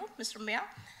for you, Mr. Mayor.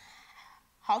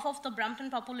 Half of the Brampton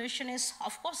population is,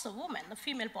 of course, the women, the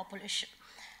female population.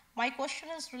 My question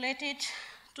is related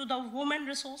to the women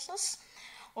resources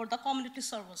or the community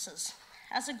services.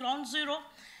 As a ground zero,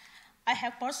 I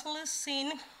have personally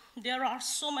seen there are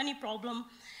so many problems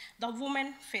the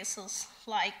woman faces,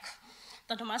 like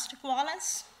the domestic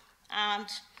violence and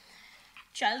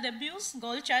child abuse,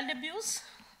 girl child abuse.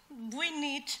 We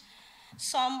need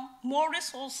some more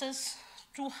resources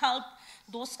to help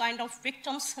those kind of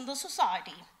victims in the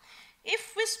society.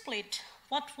 If we split,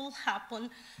 what will happen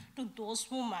to those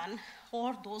women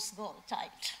or those girl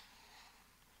child?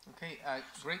 Okay,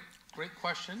 great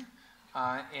question.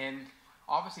 And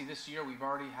obviously this year we've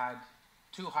already had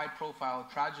 2 high-profile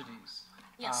tragedies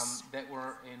that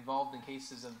were involved in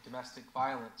cases of domestic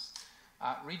violence.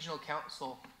 Regional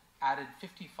Council added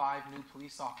 55 new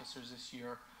police officers this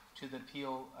year to the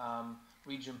Peel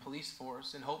Region Police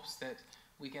Force in hopes that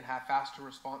we can have faster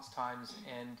response times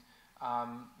and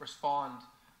respond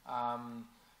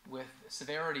with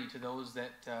severity to those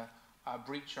that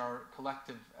breach our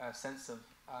collective sense of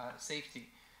safety.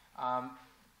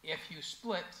 If you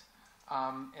split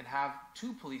and have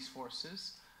 2 police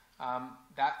forces,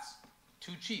 that's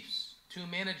 2 chiefs, 2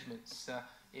 managements.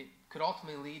 It could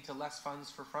ultimately lead to less funds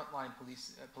for frontline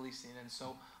policing. And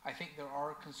so I think there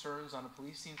are concerns on the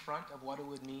policing front of what it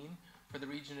would mean for the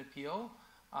region of Peel.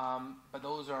 But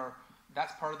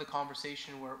that's part of the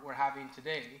conversation we're having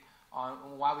today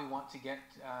on why we want to get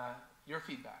your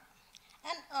feedback.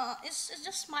 And it's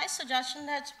just my suggestion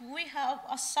that we have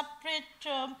a separate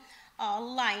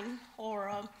line or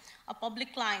a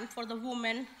public line for the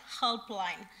women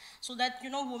helpline, so that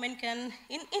women can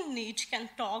in need can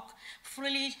talk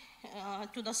freely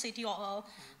to the city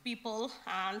people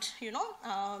and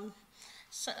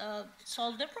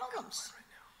solve their problems.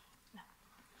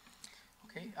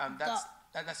 Okay,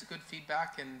 that's good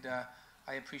feedback, and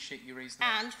I appreciate you raising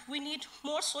that. And we need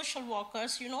more social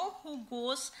workers, who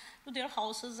goes to their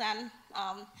houses and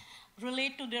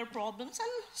relate to their problems and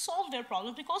solve their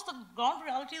problems, because the ground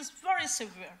reality is very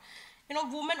severe.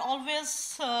 Women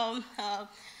always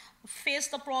face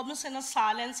the problems in a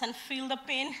silence and feel the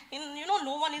pain.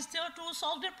 No one is there to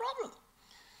solve their problem.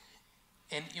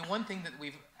 And one thing that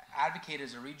we've advocated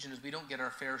as a region is we don't get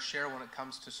our fair share when it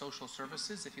comes to social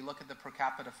services. If you look at the per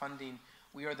capita funding,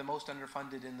 we are the most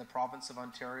underfunded in the province of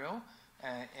Ontario,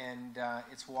 and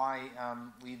it's why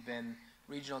we've been,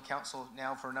 Regional Council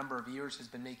now for a number of years has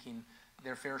been making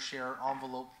their fair share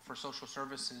envelope for social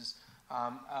services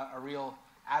a real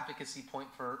advocacy point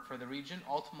for the region.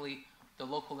 Ultimately, the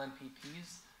local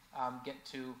MPPs get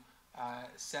to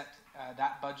set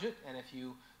that budget, and if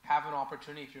you have an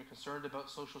opportunity, if you're concerned about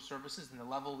social services and the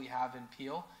level we have in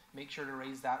Peel, make sure to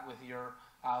raise that with your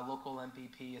local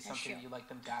MPP as something that you'd like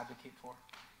them to advocate for.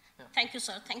 Yeah. Thank you,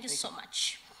 sir. Thank you so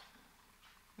much.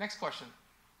 Next question.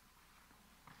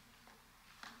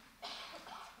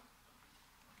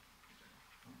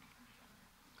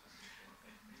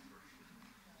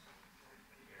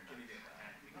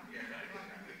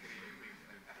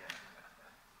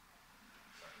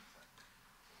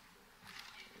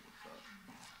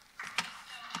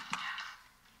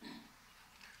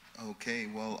 Okay,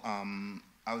 well,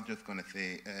 I was just going to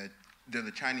say, there's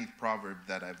a Chinese proverb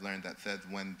that I've learned that says,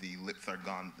 when the lips are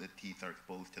gone, the teeth are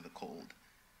exposed to the cold.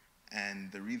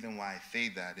 And the reason why I say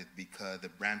that is because the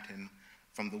Brampton,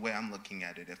 from the way I'm looking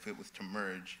at it, if it was to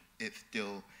merge, it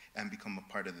still, and become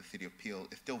a part of the city of Peel,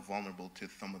 it's still vulnerable to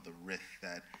some of the risks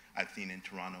that I've seen in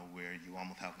Toronto, where you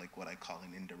almost have like what I call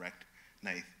an indirect,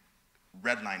 nice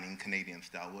redlining Canadian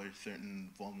style, where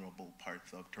certain vulnerable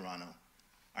parts of Toronto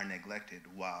are neglected,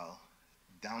 while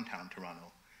downtown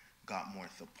Toronto got more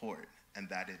support, and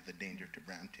that is the danger to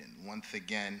Brampton. Once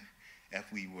again, if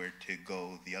we were to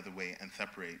go the other way and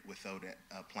separate without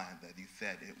a plan, that you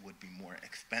said, it would be more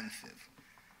expensive.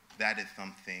 That is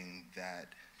something that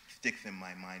sticks in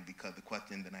my mind, because the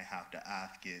question that I have to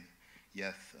ask is,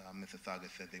 yes, Mississauga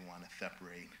said they want to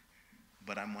separate,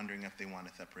 but I'm wondering if they want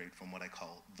to separate from what I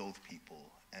call those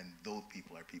people, and those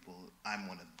people are people, I'm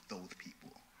one of those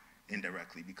people,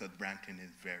 indirectly, because Brampton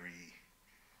is very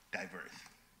diverse,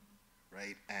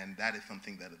 right? And that is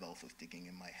something that is also sticking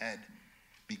in my head,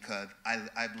 because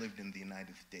I've lived in the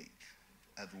United States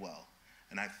as well,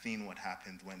 and I've seen what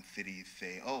happens when cities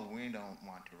say, oh, we don't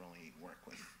want to really work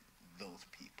with those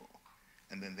people,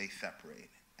 and then they separate,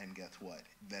 and guess what?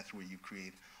 That's where you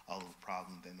create all those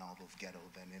problems and all those ghettos,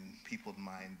 and in people's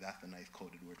minds, that's a nice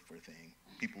coded word for saying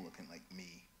people looking like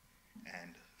me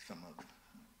and some of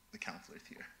the counselors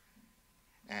here.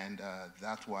 And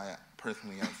that's why,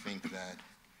 personally, I think that,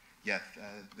 yes,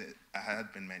 it has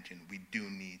been mentioned, we do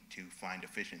need to find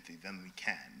efficiencies, and we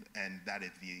can. And that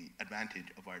is the advantage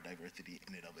of our diversity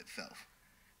in and of itself,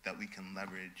 that we can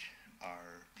leverage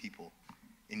our people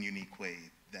in unique ways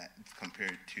that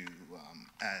compared to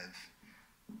as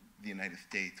the United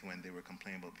States, when they were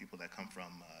complaining about people that come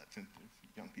from, since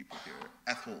young people here,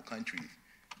 S-hole countries,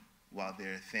 while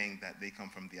they're saying that they come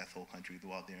from the S-hole countries,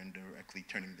 while they're indirectly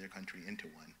turning their country into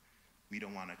one. We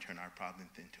don't want to turn our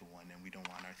province into one, and we don't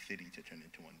want our city to turn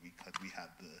into one, because we have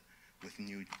with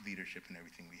new leadership and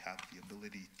everything, we have the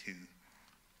ability to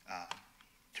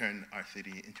turn our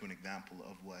city into an example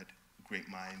of what great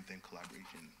minds and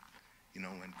collaboration,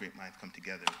 when great minds come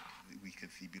together, we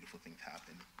could see beautiful things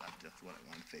happen. That's just what I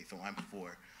want to say. So I'm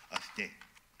for us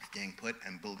staying put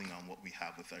and building on what we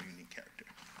have with our unique character.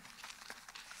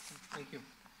 Thank you.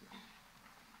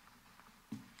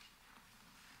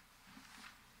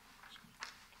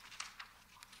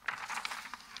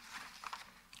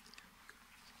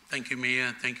 Thank you,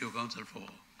 Mayor. Thank you, Council, for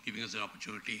giving us an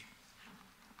opportunity.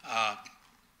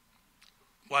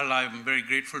 While I'm very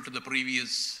grateful to the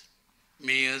previous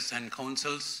mayors and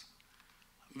councils,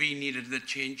 we needed the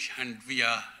change, and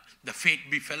the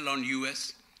fate befell on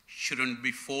US shouldn't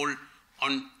befall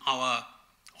on our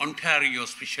Ontario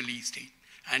especially state.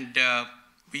 And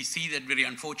we see that very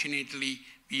unfortunately,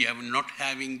 we are not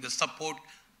having the support,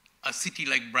 a city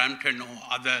like Brampton or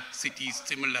other cities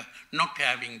similar, not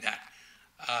having that.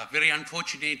 Very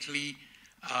unfortunately,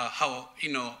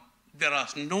 there are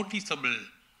noticeable,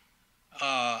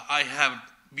 I have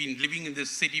been living in this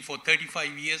city for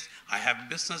 35 years. I have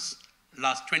business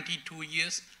last 22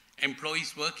 years,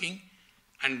 employees working,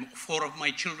 and 4 of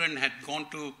my children had gone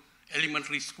to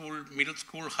elementary school, middle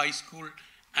school, high school,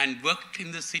 and worked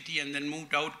in the city and then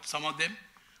moved out, some of them.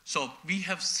 So we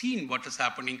have seen what is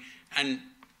happening. And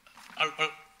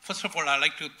first of all, I'd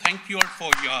like to thank you all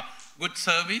for your good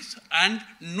service and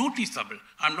noticeable.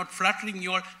 I'm not flattering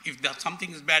you all. If there's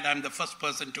something is bad, I'm the first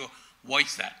person to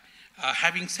voice that.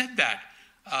 Having said that,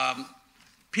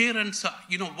 parents,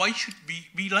 why should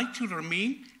we like to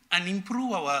remain and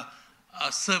improve our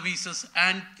services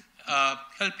and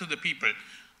help to the people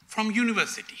from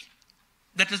university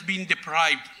that has been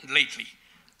deprived lately.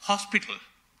 Hospital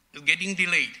is getting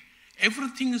delayed.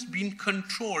 Everything is being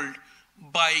controlled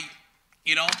by,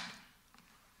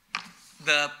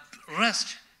 the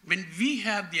rest. When we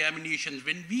have the ammunition,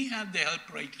 when we have the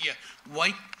help right here,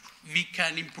 why we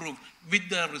can improve with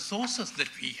the resources that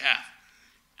we have.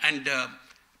 And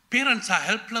parents are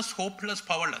helpless, hopeless,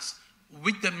 powerless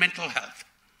with the mental health.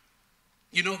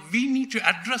 We need to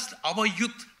address our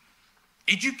youth.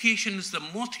 Education is the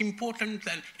most important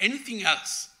than anything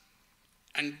else.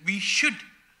 And we should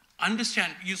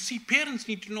understand, parents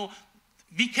need to know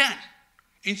we can.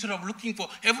 Instead of looking for,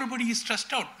 everybody is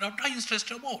stressed out. What are you stressed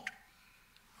about?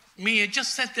 Mayor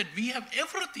just said that we have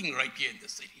everything right here in the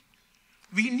city.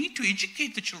 We need to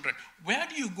educate the children. Where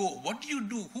do you go? What do you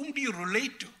do? Whom do you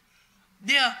relate to?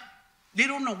 They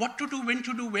don't know what to do, when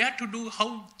to do, where to do,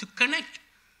 how to connect.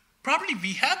 Probably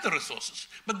we have the resources,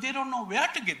 but they don't know where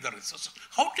to get the resources,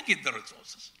 how to get the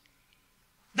resources.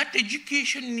 That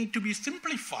education needs to be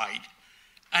simplified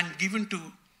and given to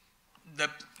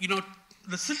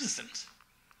the citizens.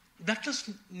 That just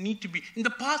need to be, in the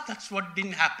past, that's what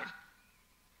didn't happen.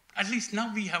 At least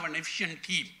now we have an efficient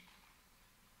team.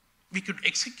 We could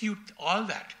execute all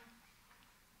that.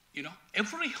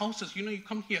 Every house is, you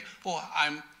come here, oh,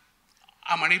 I'm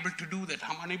unable to do that,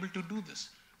 I'm unable to do this.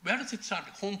 Where does it start?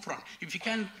 Home front. If you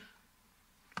can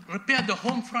repair the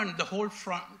home front, the whole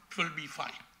front will be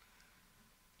fine.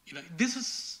 This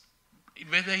is,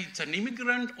 whether it's an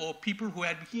immigrant or people who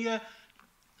had here,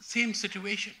 same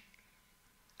situation.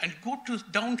 And go to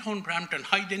downtown Brampton,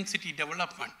 high density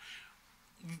development.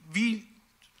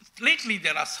 Lately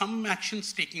there are some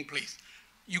actions taking place.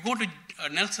 You go to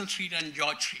Nelson Street and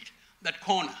George Street, that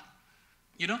corner.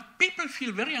 People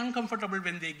feel very uncomfortable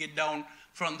when they get down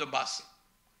from the bus.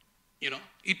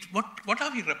 What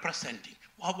are we representing?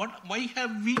 Why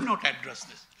have we not addressed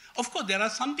this? Of course, there are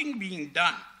something being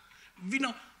done. We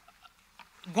know,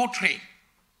 go train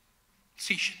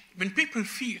station. When people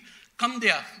come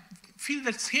there, feel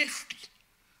that safety,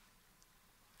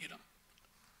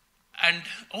 and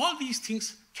all these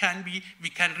things we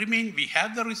can remain. We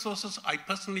have the resources. I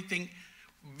personally think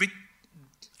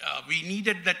we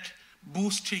needed that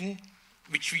boosting,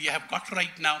 which we have got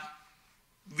right now.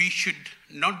 We should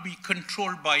not be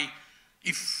controlled by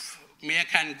if Mayor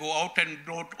can go out and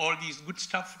wrote all these good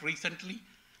stuff recently,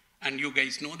 and you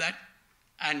guys know that,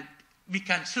 and we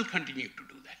can still continue to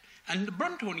do that. And the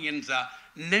Bruntonians are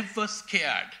never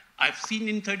scared. I've seen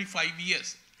in 35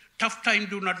 years. Tough time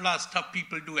do not last, tough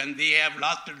people do, and they have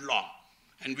lasted long.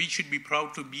 And we should be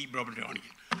proud to be Bramptonian.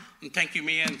 And thank you,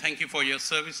 Mayor, and thank you for your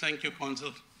service. Thank you, Council.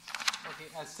 Okay,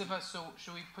 Siva, so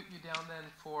should we put you down then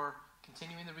for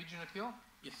continuing the region appeal?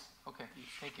 Yes. Okay,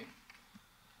 thank you.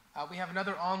 We have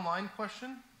another online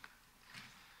question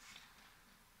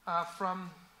from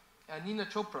Nina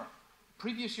Chopra.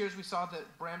 Previous years we saw that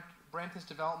Brampton's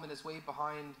development is way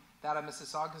behind that of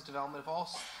Mississauga's development. If all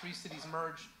three cities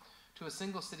merged to a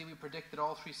single city, we predict that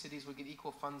all three cities would get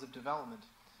equal funds of development.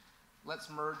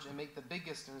 Let's merge and make the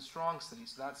biggest and strong city.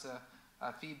 So that's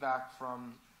a feedback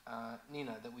from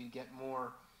Nina, that we get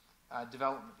more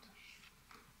development.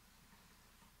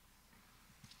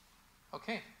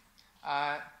 Okay.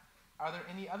 Are there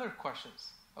any other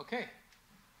questions? Okay.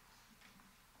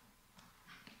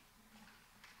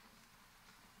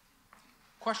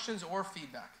 Questions or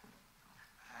feedback?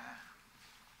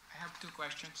 I have two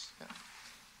questions.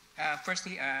 Yeah.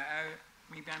 Firstly,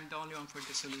 maybe I'm the only one for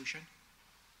the solution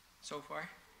so far.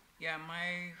 Yeah,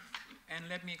 and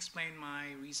let me explain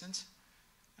my reasons.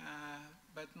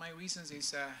 But my reasons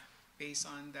is based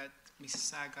on that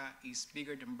Mississauga is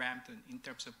bigger than Brampton in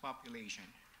terms of population,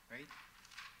 right?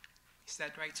 Is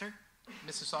that right, sir?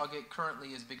 Mississauga currently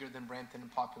is bigger than Brampton in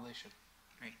population.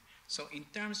 Right. So in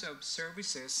terms of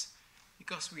services,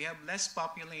 because we have less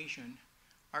population,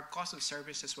 our cost of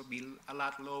services will be a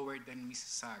lot lower than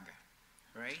Mississauga,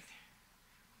 right?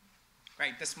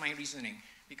 Right, that's my reasoning.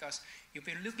 Because if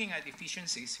we're looking at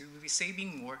efficiencies, we will be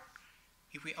saving more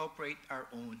if we operate our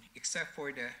own, except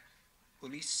for the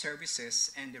police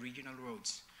services and the regional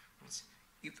roads.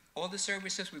 If all the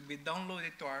services will be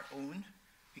downloaded to our own,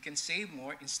 we can save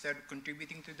more instead of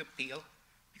contributing to the PIL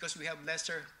because we have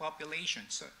lesser population.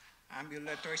 So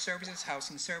ambulatory services,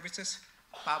 housing services,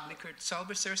 public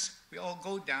services, we all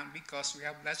go down because we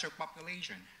have lesser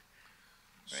population.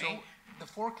 Right? So the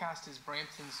forecast is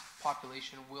Brampton's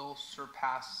population will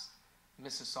surpass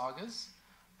Mississauga's,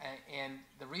 and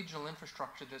the regional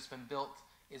infrastructure that's been built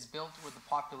is built where the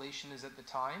population is at the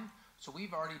time. So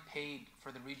we've already paid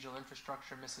for the regional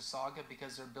infrastructure in Mississauga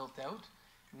because they're built out.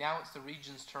 Now it's the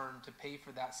region's turn to pay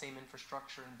for that same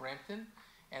infrastructure in Brampton.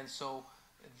 And so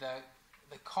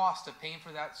the cost of paying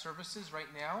for that services right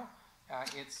now,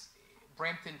 it's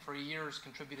Brampton for years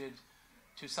contributed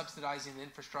to subsidizing the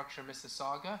infrastructure in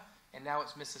Mississauga, and now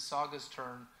it's Mississauga's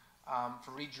turn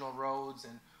for regional roads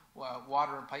and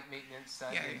water and pipe maintenance.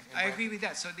 Yeah, I agree with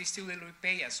that. So they still will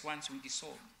repay us once we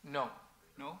dissolve? No.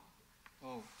 No?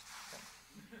 Oh.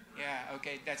 Yeah,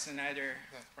 okay, that's another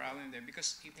problem there,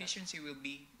 because efficiency will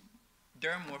be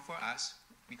there more for us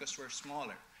because we're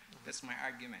smaller. That's my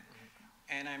argument.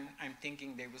 And I'm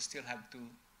thinking they will still have to,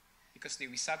 because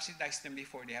we subsidized them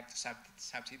before, they have to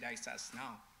subsidize us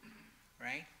now,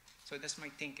 right? So that's my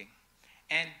thinking.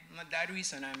 And the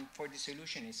reason I'm for the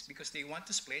solution is because they want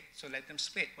to split, so let them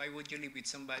split. Why would you live with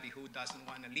somebody who doesn't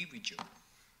want to live with you?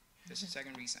 That's the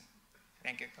second reason.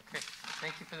 Thank you. Okay,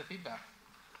 thank you for the feedback.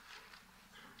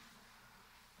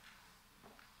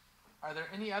 Are there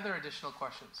any other additional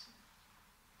questions?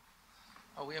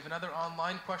 Oh, we have another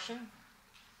online question.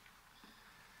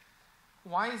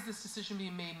 Why is this decision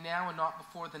being made now and not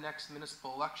before the next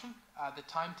municipal election? The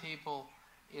timetable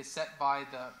is set by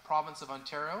the province of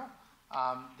Ontario.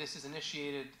 This is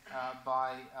initiated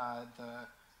by the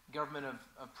government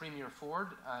of Premier Ford.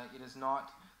 It is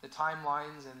not the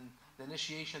timelines and the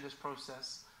initiation of this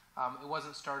process. It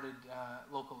wasn't started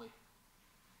locally.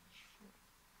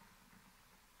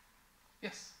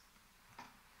 Yes.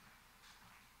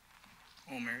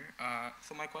 Omer,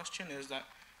 so my question is that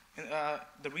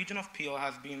the region of Peel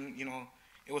has been,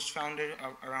 it was founded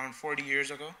around 40 years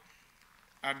ago.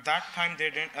 At that time,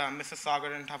 Mississauga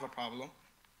didn't have a problem.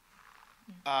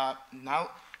 Now,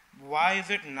 why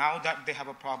is it now that they have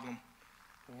a problem?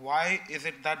 Why is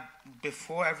it that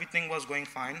before everything was going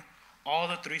fine, all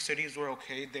the three cities were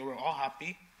okay, they were all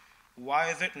happy? Why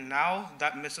is it now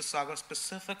that Mississauga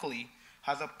specifically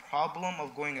has a problem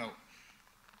of going out?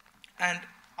 And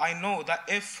I know that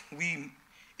if we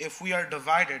if we are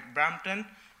divided, Brampton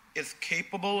is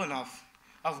capable enough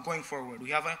of going forward.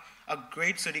 We have a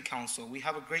great city council. We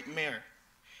have a great mayor.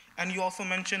 And you also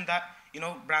mentioned that,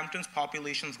 Brampton's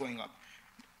population is going up.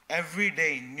 Every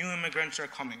day, new immigrants are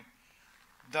coming.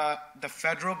 The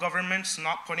federal government's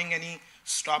not putting any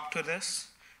stop to this,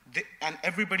 and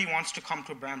everybody wants to come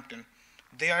to Brampton.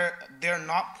 They're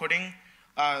not putting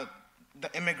the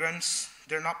immigrants,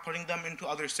 they're not putting them into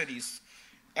other cities.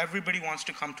 Everybody wants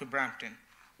to come to Brampton.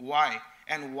 Why?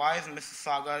 And why is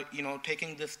Mississauga,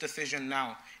 taking this decision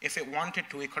now? If it wanted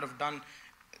to, it could have done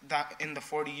that in the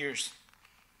 40 years.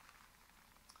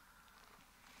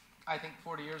 I think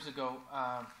 40 years ago,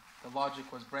 the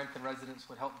logic was Brampton residents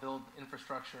would help build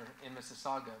infrastructure in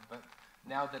Mississauga, but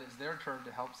now that it's their turn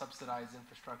to help subsidize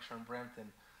infrastructure in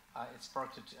Brampton, it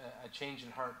sparked a change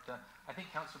in heart. I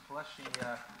think Councillor Paleshi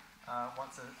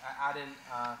wants to add in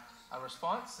a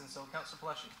response, and so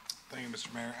Councillor Paleshi. Thank you,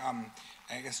 Mr. Mayor.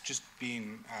 I guess just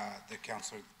being the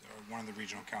councillor, one of the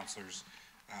regional councillors,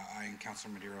 I and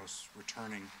Councillor Medeiros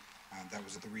returning, that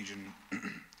was at the region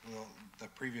well, the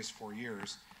previous 4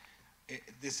 years.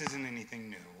 This isn't anything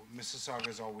new. Mississauga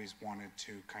has always wanted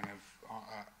to kind of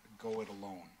go it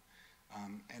alone.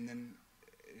 And then,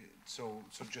 so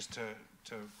just to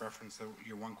reference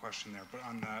your one question there, but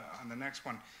on the next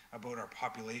one about our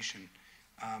population,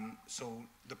 so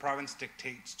the province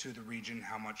dictates to the region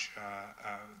how much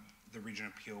the region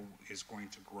appeal is going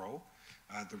to grow.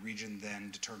 The region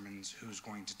then determines who's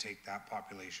going to take that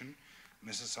population.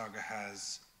 Mississauga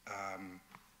has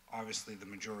obviously the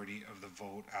majority of the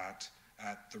vote at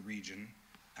the region,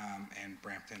 and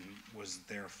Brampton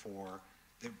therefore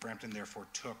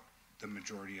took the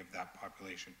majority of that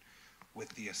population, with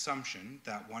the assumption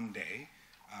that one day,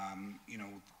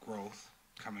 growth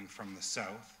coming from the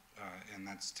south, and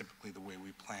that's typically the way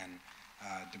we plan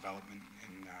development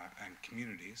in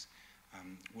communities,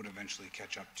 would eventually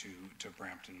catch up to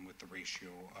Brampton with the ratio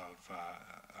of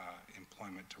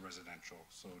employment to residential.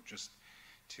 So just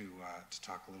to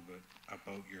talk a little bit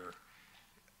about your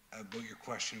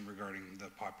question regarding the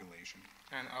population.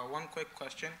 And one quick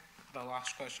question, the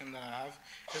last question that I have,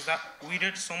 is that we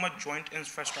did so much joint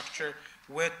infrastructure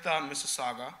with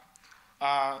Mississauga,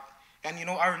 and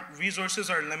our resources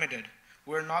are limited.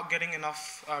 We're not getting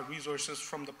enough resources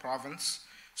from the province.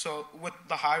 So with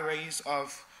the high rise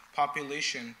of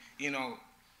population, we don't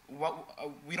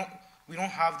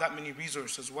have that many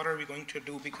resources. What are we going to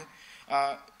do?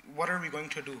 What are we going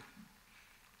to do?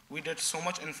 We did so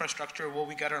much infrastructure. Will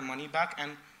we get our money back?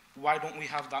 And why don't we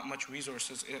have that much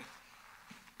resources? And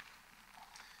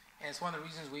it's one of the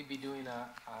reasons we'd be doing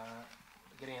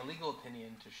getting a legal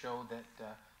opinion to show that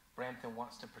Brampton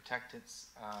wants to protect its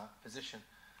position.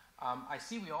 I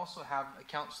see we also have a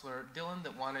Councillor Dillon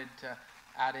that wanted to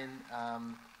add in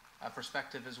a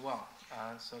perspective as well.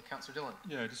 So Councillor Dillon.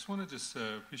 Yeah, I just want to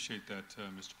appreciate that,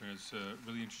 Mr. Mayor. It's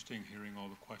really interesting hearing all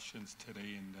the questions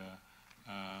today, and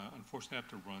unfortunately I have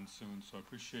to run soon, so I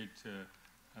appreciate the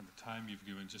time you've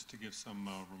given just to give some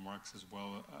remarks as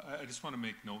well. I just want to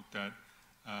make note that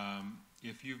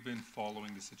if you've been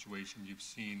following the situation, you've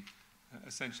seen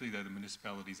essentially that the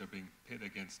municipalities are being pit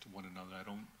against one another. I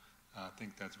don't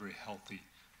think that's very healthy.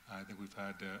 I think we've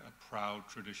had a proud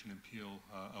tradition in Peel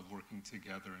of working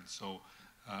together, and so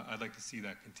I'd like to see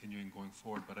that continuing going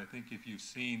forward. But I think if you've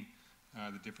seen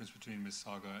the difference between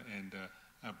Mississauga and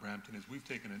Brampton is we've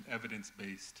taken an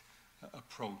evidence-based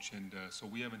approach, and so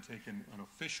we haven't taken an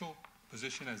official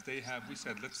position as they have. We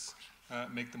said let's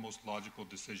make the most logical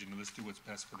decision and let's do what's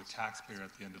best for the taxpayer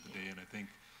at the end of the day. And I think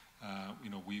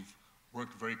we've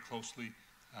worked very closely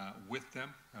with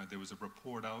them. There was a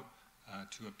report out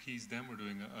to appease them. We're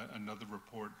doing another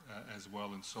report as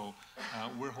well, and so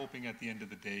we're hoping at the end of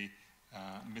the day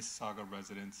Mississauga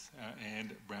residents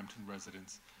and Brampton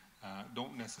residents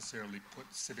don't necessarily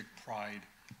put civic pride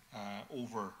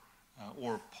over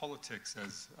or politics,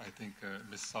 as I think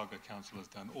Mississauga Council has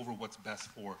done, over what's best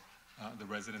for the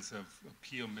residents of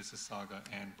Peel, Mississauga,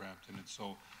 and Brampton. And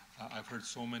so I've heard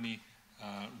so many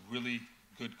really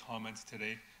good comments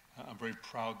today. I'm very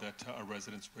proud that our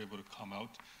residents were able to come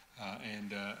out,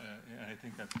 and I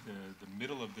think that the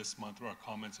middle of this month our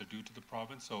comments are due to the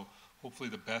province, so hopefully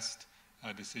the best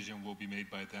decision will be made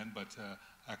by then. But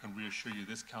I can reassure you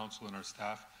this council and our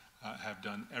staff have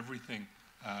done everything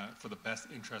for the best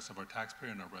interests of our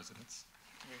taxpayer and our residents.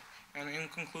 And in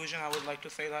conclusion, I would like to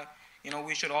say that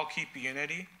we should all keep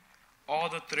unity. All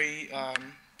the three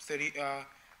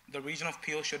the region of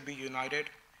Peel should be united,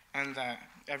 and that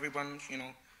everyone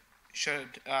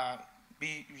should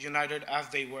be united as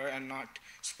they were and not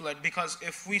split. Because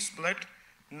if we split,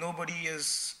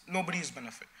 nobody's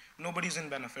in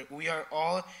benefit. We are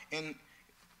all in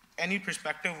any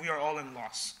perspective, we are all in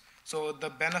loss. So the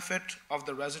benefit of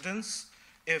the residents,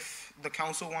 if the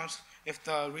council wants, if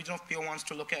the regional PO wants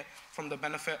to look at from the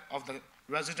benefit of the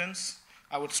residents,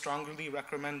 I would strongly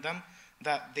recommend them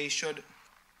that they should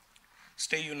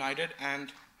stay united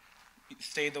and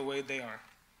stay the way they are.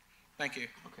 Thank you.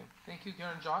 Okay, thank you,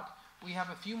 Karen Jot. We have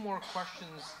a few more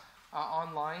questions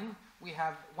online. We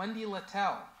have Wendy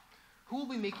Littell. Who will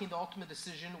be making the ultimate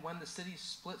decision when the city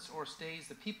splits or stays,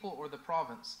 the people or the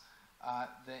province?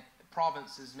 The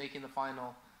province is making the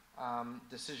final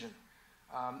decision.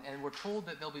 And we're told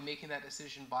that they'll be making that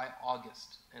decision by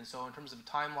August. And so in terms of a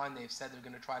timeline, they've said they're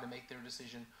going to try to make their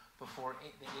decision before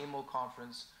the AMO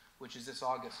conference, which is this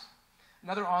August.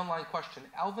 Another online question.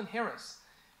 Alvin Harris,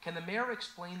 can the mayor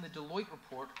explain the Deloitte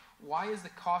report? Why is the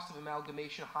cost of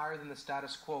amalgamation higher than the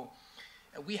status quo?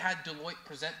 We had Deloitte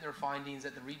present their findings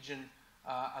at the Region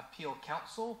Appeal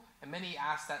Council, and many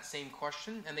asked that same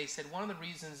question, and they said one of the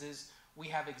reasons is we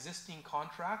have existing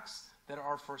contracts that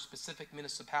are for specific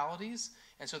municipalities,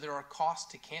 and so there are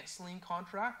costs to canceling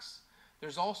contracts.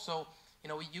 There's also,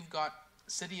 you've got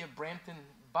City of Brampton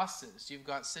buses, you've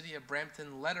got City of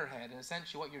Brampton letterhead, and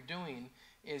essentially what you're doing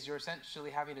is you're essentially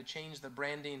having to change the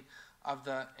branding of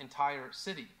the entire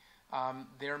city.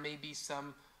 There may be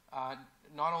some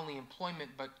not only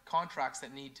employment but contracts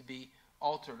that need to be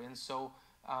altered, and so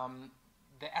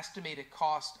the estimated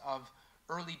cost of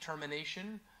early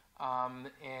termination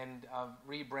and of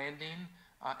rebranding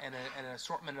and an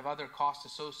assortment of other costs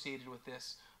associated with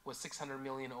this was $600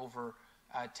 million over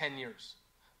 10 years.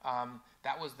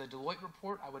 That was the Deloitte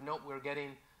report. I would note we're getting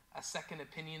a second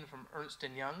opinion from Ernst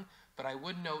 & Young, but I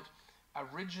would note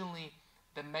originally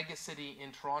the megacity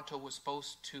in Toronto was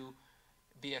supposed to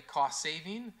be a cost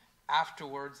saving.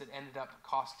 Afterwards, it ended up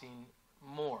costing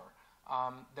more.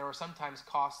 There are sometimes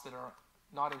costs that are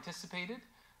not anticipated,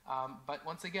 but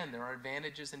once again, there are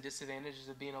advantages and disadvantages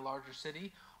of being a larger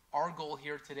city. Our goal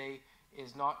here today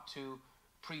is not to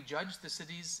prejudge the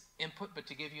city's input, but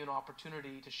to give you an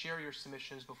opportunity to share your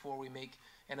submissions before we make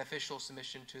an official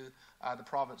submission to the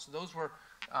province. So those were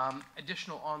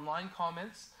additional online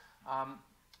comments.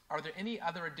 Are there any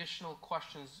other additional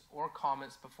questions or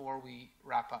comments before we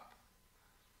wrap up?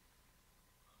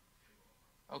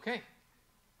 Okay.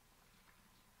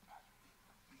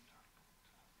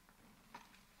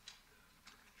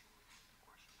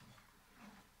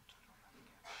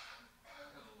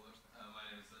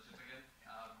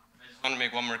 I want to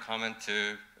make one more comment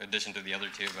to addition to the other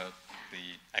two about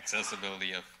the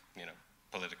accessibility of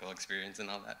political experience and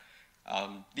all that.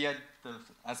 The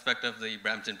aspect of the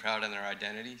Brampton Proud and their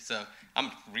identity. So I'm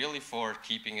really for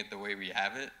keeping it the way we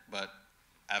have it, but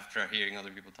after hearing other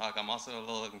people talk, I'm also a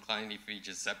little inclined if we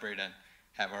just separate and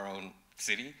have our own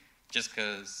city, just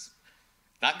because,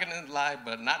 not gonna lie,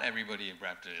 but not everybody in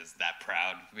Brampton is that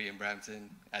proud to be in Brampton.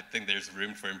 I think there's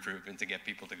room for improvement to get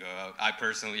people to go out. I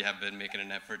personally have been making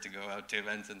an effort to go out to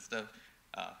events and stuff.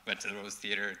 Went to the Rose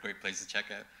Theater, a great place to check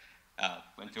out.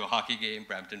 Went to a hockey game,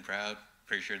 Brampton Proud.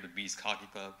 Pretty sure the Beast Hockey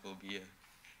Club will be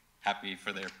happy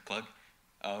for their plug.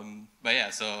 But yeah,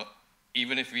 so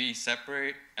even if we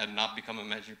separate and not become a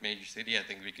major city, I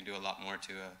think we can do a lot more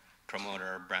to promote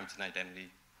our Brampton identity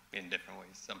in different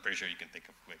ways. I'm pretty sure you can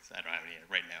think of ways. I don't have any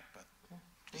right now, but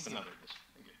just another addition.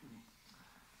 Thank you.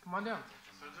 Come on down.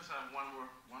 So just have one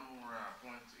more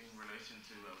point in relation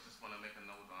to, I just want to make a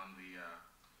note on the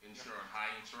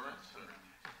high insurance.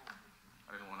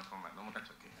 I didn't want to come back. No,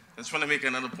 that's okay. I just want to make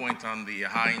another point on the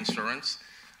high insurance.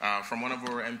 From one of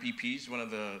our MPPs, one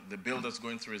of the bill that's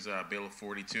going through is Bill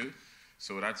 42.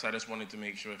 So that's, I just wanted to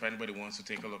make sure if anybody wants to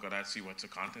take a look at that, see what the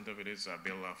content of it is,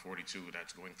 Bill 42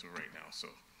 that's going through right now. So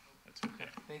that's it. Okay,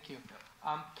 thank you.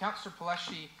 Councillor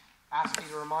Paleshi asked me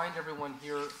to remind everyone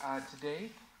here today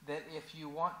that if you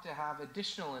want to have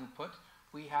additional input,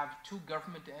 we have 2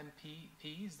 government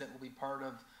MPPs that will be part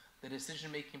of the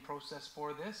decision-making process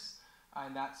for this,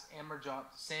 and that's Amarjot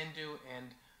Sandhu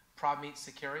and Prabmeet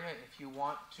Sakaria. If you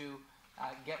want to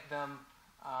get them,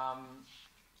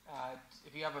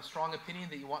 if you have a strong opinion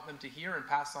that you want them to hear and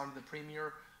pass on to the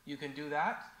Premier, you can do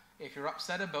that. If you're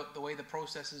upset about the way the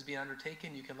process is being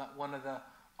undertaken, you can let one of the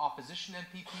opposition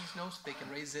MPPs know so they can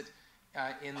raise it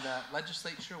in the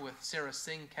legislature with Sarah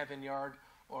Singh, Kevin Yard,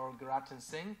 or Guratan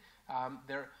Singh.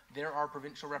 There are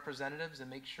provincial representatives, and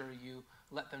make sure you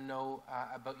let them know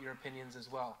about your opinions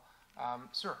as well.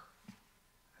 Sir.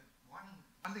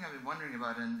 One thing I've been wondering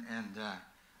about, and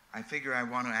I figure I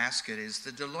want to ask it, is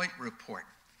the Deloitte report.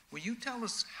 Will you tell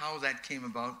us how that came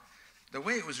about? The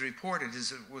way it was reported is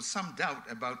there was some doubt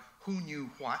about who knew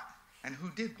what and who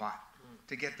did what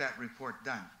to get that report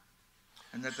done.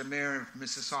 And that the mayor of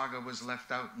Mississauga was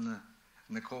left out and the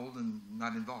in the cold and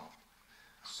not involved.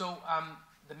 So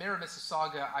the mayor of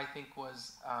Mississauga, I think,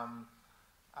 was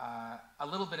a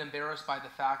little bit embarrassed by the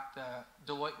fact the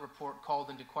Deloitte report called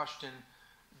into question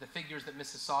the figures that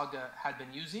Mississauga had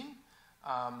been using.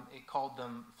 It called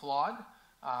them flawed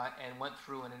and went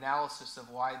through an analysis of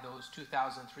why those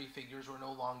 2003 figures were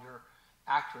no longer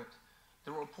accurate.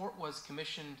 The report was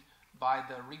commissioned by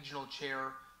the regional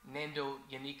chair, Nando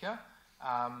Yanika.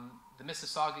 The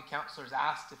Mississauga councillors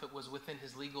asked if it was within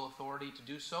his legal authority to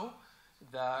do so.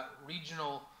 The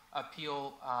regional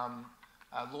appeal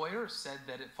lawyer said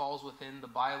that it falls within the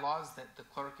bylaws, that the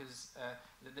clerk is,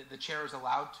 the chair is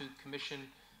allowed to commission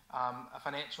a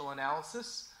financial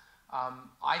analysis.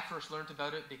 I first learned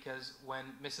about it because when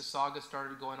Mississauga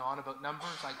started going on about numbers,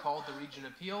 I called the region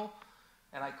appeal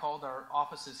and I called our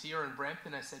offices here in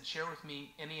Brampton. I said, share with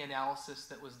me any analysis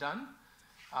that was done.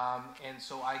 And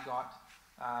so I got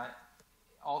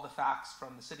all the facts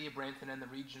from the city of Brampton and the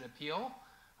region appeal.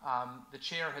 The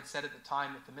chair had said at the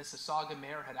time if the Mississauga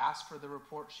mayor had asked for the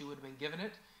report, she would have been given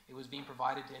it. It was being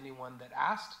provided to anyone that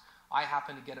asked. I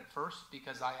happened to get it first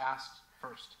because I asked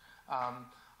first.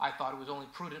 I thought it was only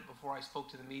prudent before I spoke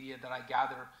to the media that I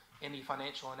gather any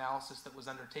financial analysis that was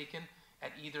undertaken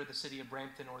at either the city of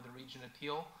Brampton or the region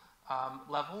appeal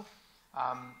level.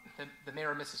 The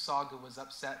mayor of Mississauga was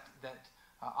upset that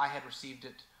I had received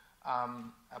it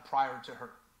prior to her.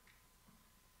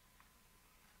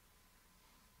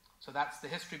 So that's the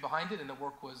history behind it, and the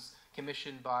work was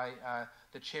commissioned by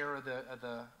the chair of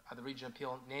the region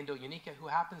appeal, Nando Yanika, who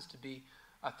happens to be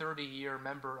a 30-year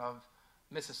member of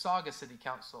Mississauga City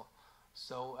Council.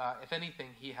 So if anything,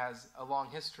 he has a long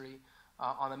history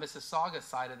on the Mississauga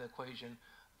side of the equation,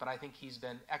 but I think he's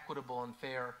been equitable and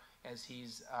fair as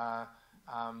he's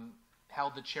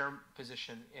held the chair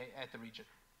position at the region.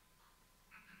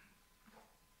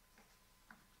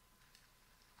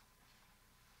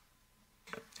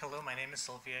 Hello, my name is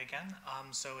Sylvia again.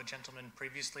 So a gentleman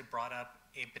previously brought up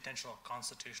a potential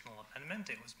constitutional amendment.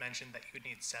 It was mentioned that you would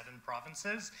need 7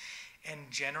 provinces, and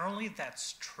generally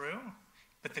that's true,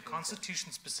 but the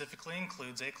Constitution specifically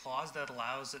includes a clause that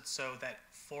allows it so that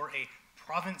for a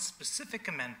province-specific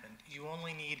amendment, you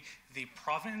only need the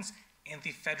province and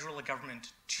the federal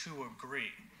government to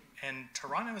agree, and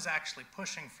Toronto is actually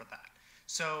pushing for that.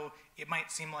 So it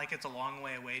might seem like it's a long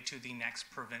way away to the next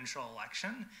provincial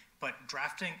election, but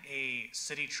drafting a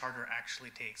city charter actually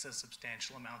takes a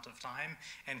substantial amount of time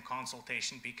and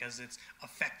consultation because it's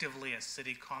effectively a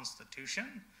city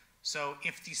constitution. So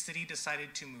if the city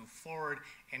decided to move forward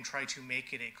and try to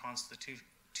make it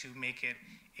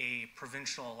a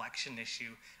provincial election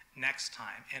issue next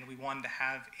time, and we wanted to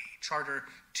have a charter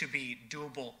to be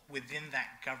doable within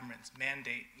that government's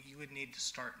mandate, you would need to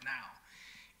start now.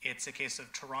 It's a case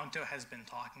of Toronto has been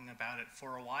talking about it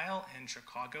for a while, and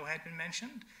Chicago had been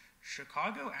mentioned.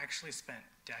 Chicago actually spent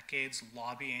decades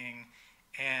lobbying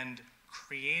and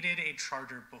created a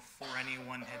charter before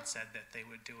anyone had said that they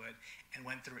would do it, and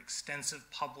went through extensive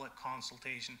public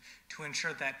consultation to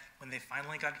ensure that when they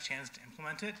finally got a chance to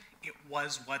implement it, it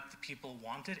was what the people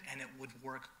wanted and it would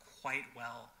work quite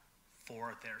well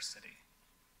for their city.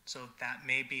 So that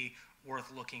may be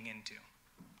worth looking into.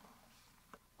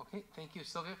 Okay, thank you,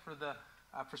 Sylvia, for the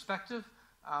perspective.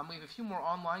 We have a few more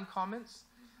online comments.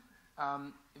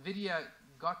 Vidya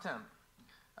Gautam,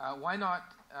 why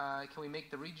not can we make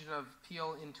the region of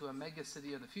Peel into a mega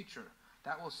city of the future?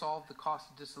 That will solve the cost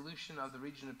of dissolution of the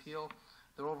region of Peel.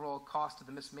 The overall cost of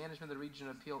the mismanagement of the region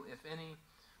of Peel, if any,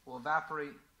 will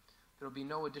evaporate. There will be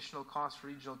no additional cost for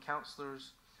regional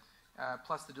councillors,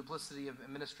 plus the duplicity of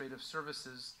administrative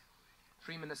services.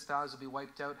 3 ministers will be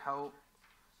wiped out.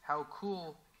 How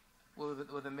cool will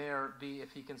the mayor be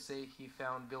if he can say he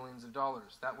found billions of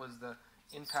dollars? That was the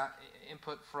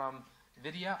input from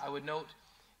Vidya. I would note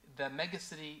the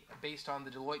megacity, based on the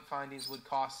Deloitte findings, would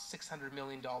cost $600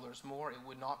 million more. It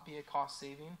would not be a cost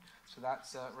saving. So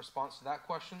that's a response to that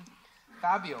question.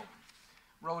 Fabio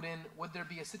wrote in, would there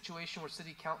be a situation where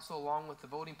City Council, along with the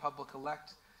voting public,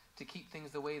 elect to keep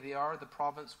things the way they are? The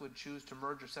province would choose to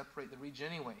merge or separate the region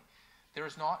anyway. There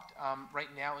is not right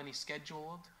now any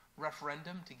scheduled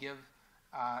referendum to give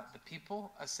the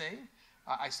people a say.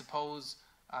 I suppose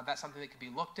that's something that could be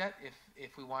looked at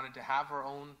if we wanted to have our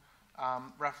own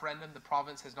referendum. The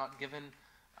province has not given,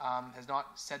 has not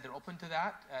said they're open to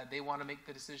that. They want to make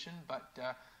the decision, but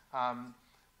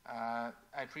I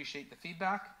appreciate the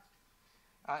feedback.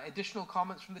 Additional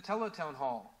comments from the Teletown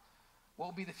Hall. What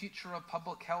will be the future of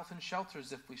public health and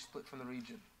shelters if we split from the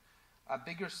region? A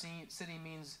bigger city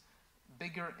means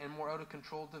bigger and more out of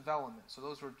control development. So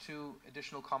those were 2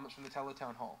 additional comments from the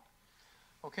Teletown Hall.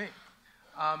 Okay.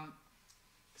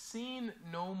 Seeing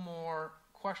no more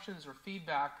questions or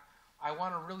feedback, I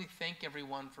want to really thank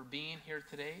everyone for being here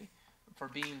today, for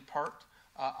being part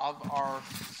of our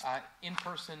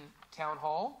in-person town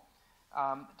hall.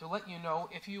 To let you know,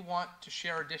 if you want to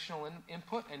share additional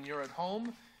input and you're at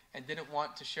home and didn't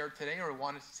want to share today or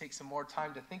wanted to take some more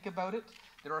time to think about it,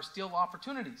 there are still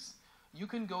opportunities. You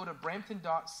can go to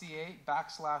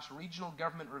brampton.ca/regional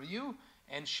government review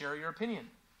and share your opinion.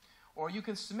 Or you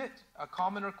can submit a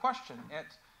comment or question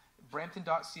at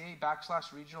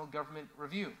brampton.ca/regional government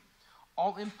review.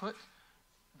 All input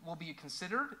will be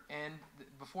considered and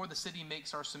before the city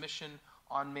makes our submission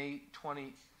on May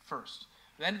 21st.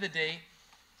 At the end of the day,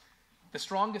 the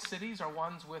strongest cities are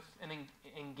ones with an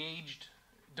engaged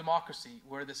democracy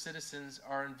where the citizens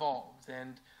are involved.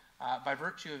 And by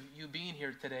virtue of you being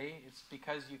here today, it's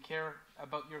because you care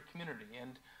about your community.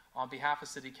 And on behalf of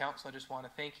City Council, I just want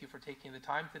to thank you for taking the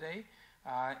time today.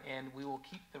 And we will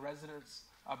keep the residents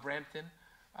of Brampton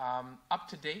up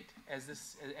to date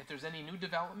if there's any new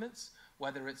developments,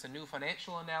 whether it's a new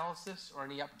financial analysis or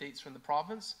any updates from the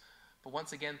province. But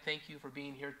once again, thank you for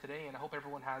being here today, and I hope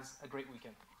everyone has a great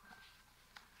weekend.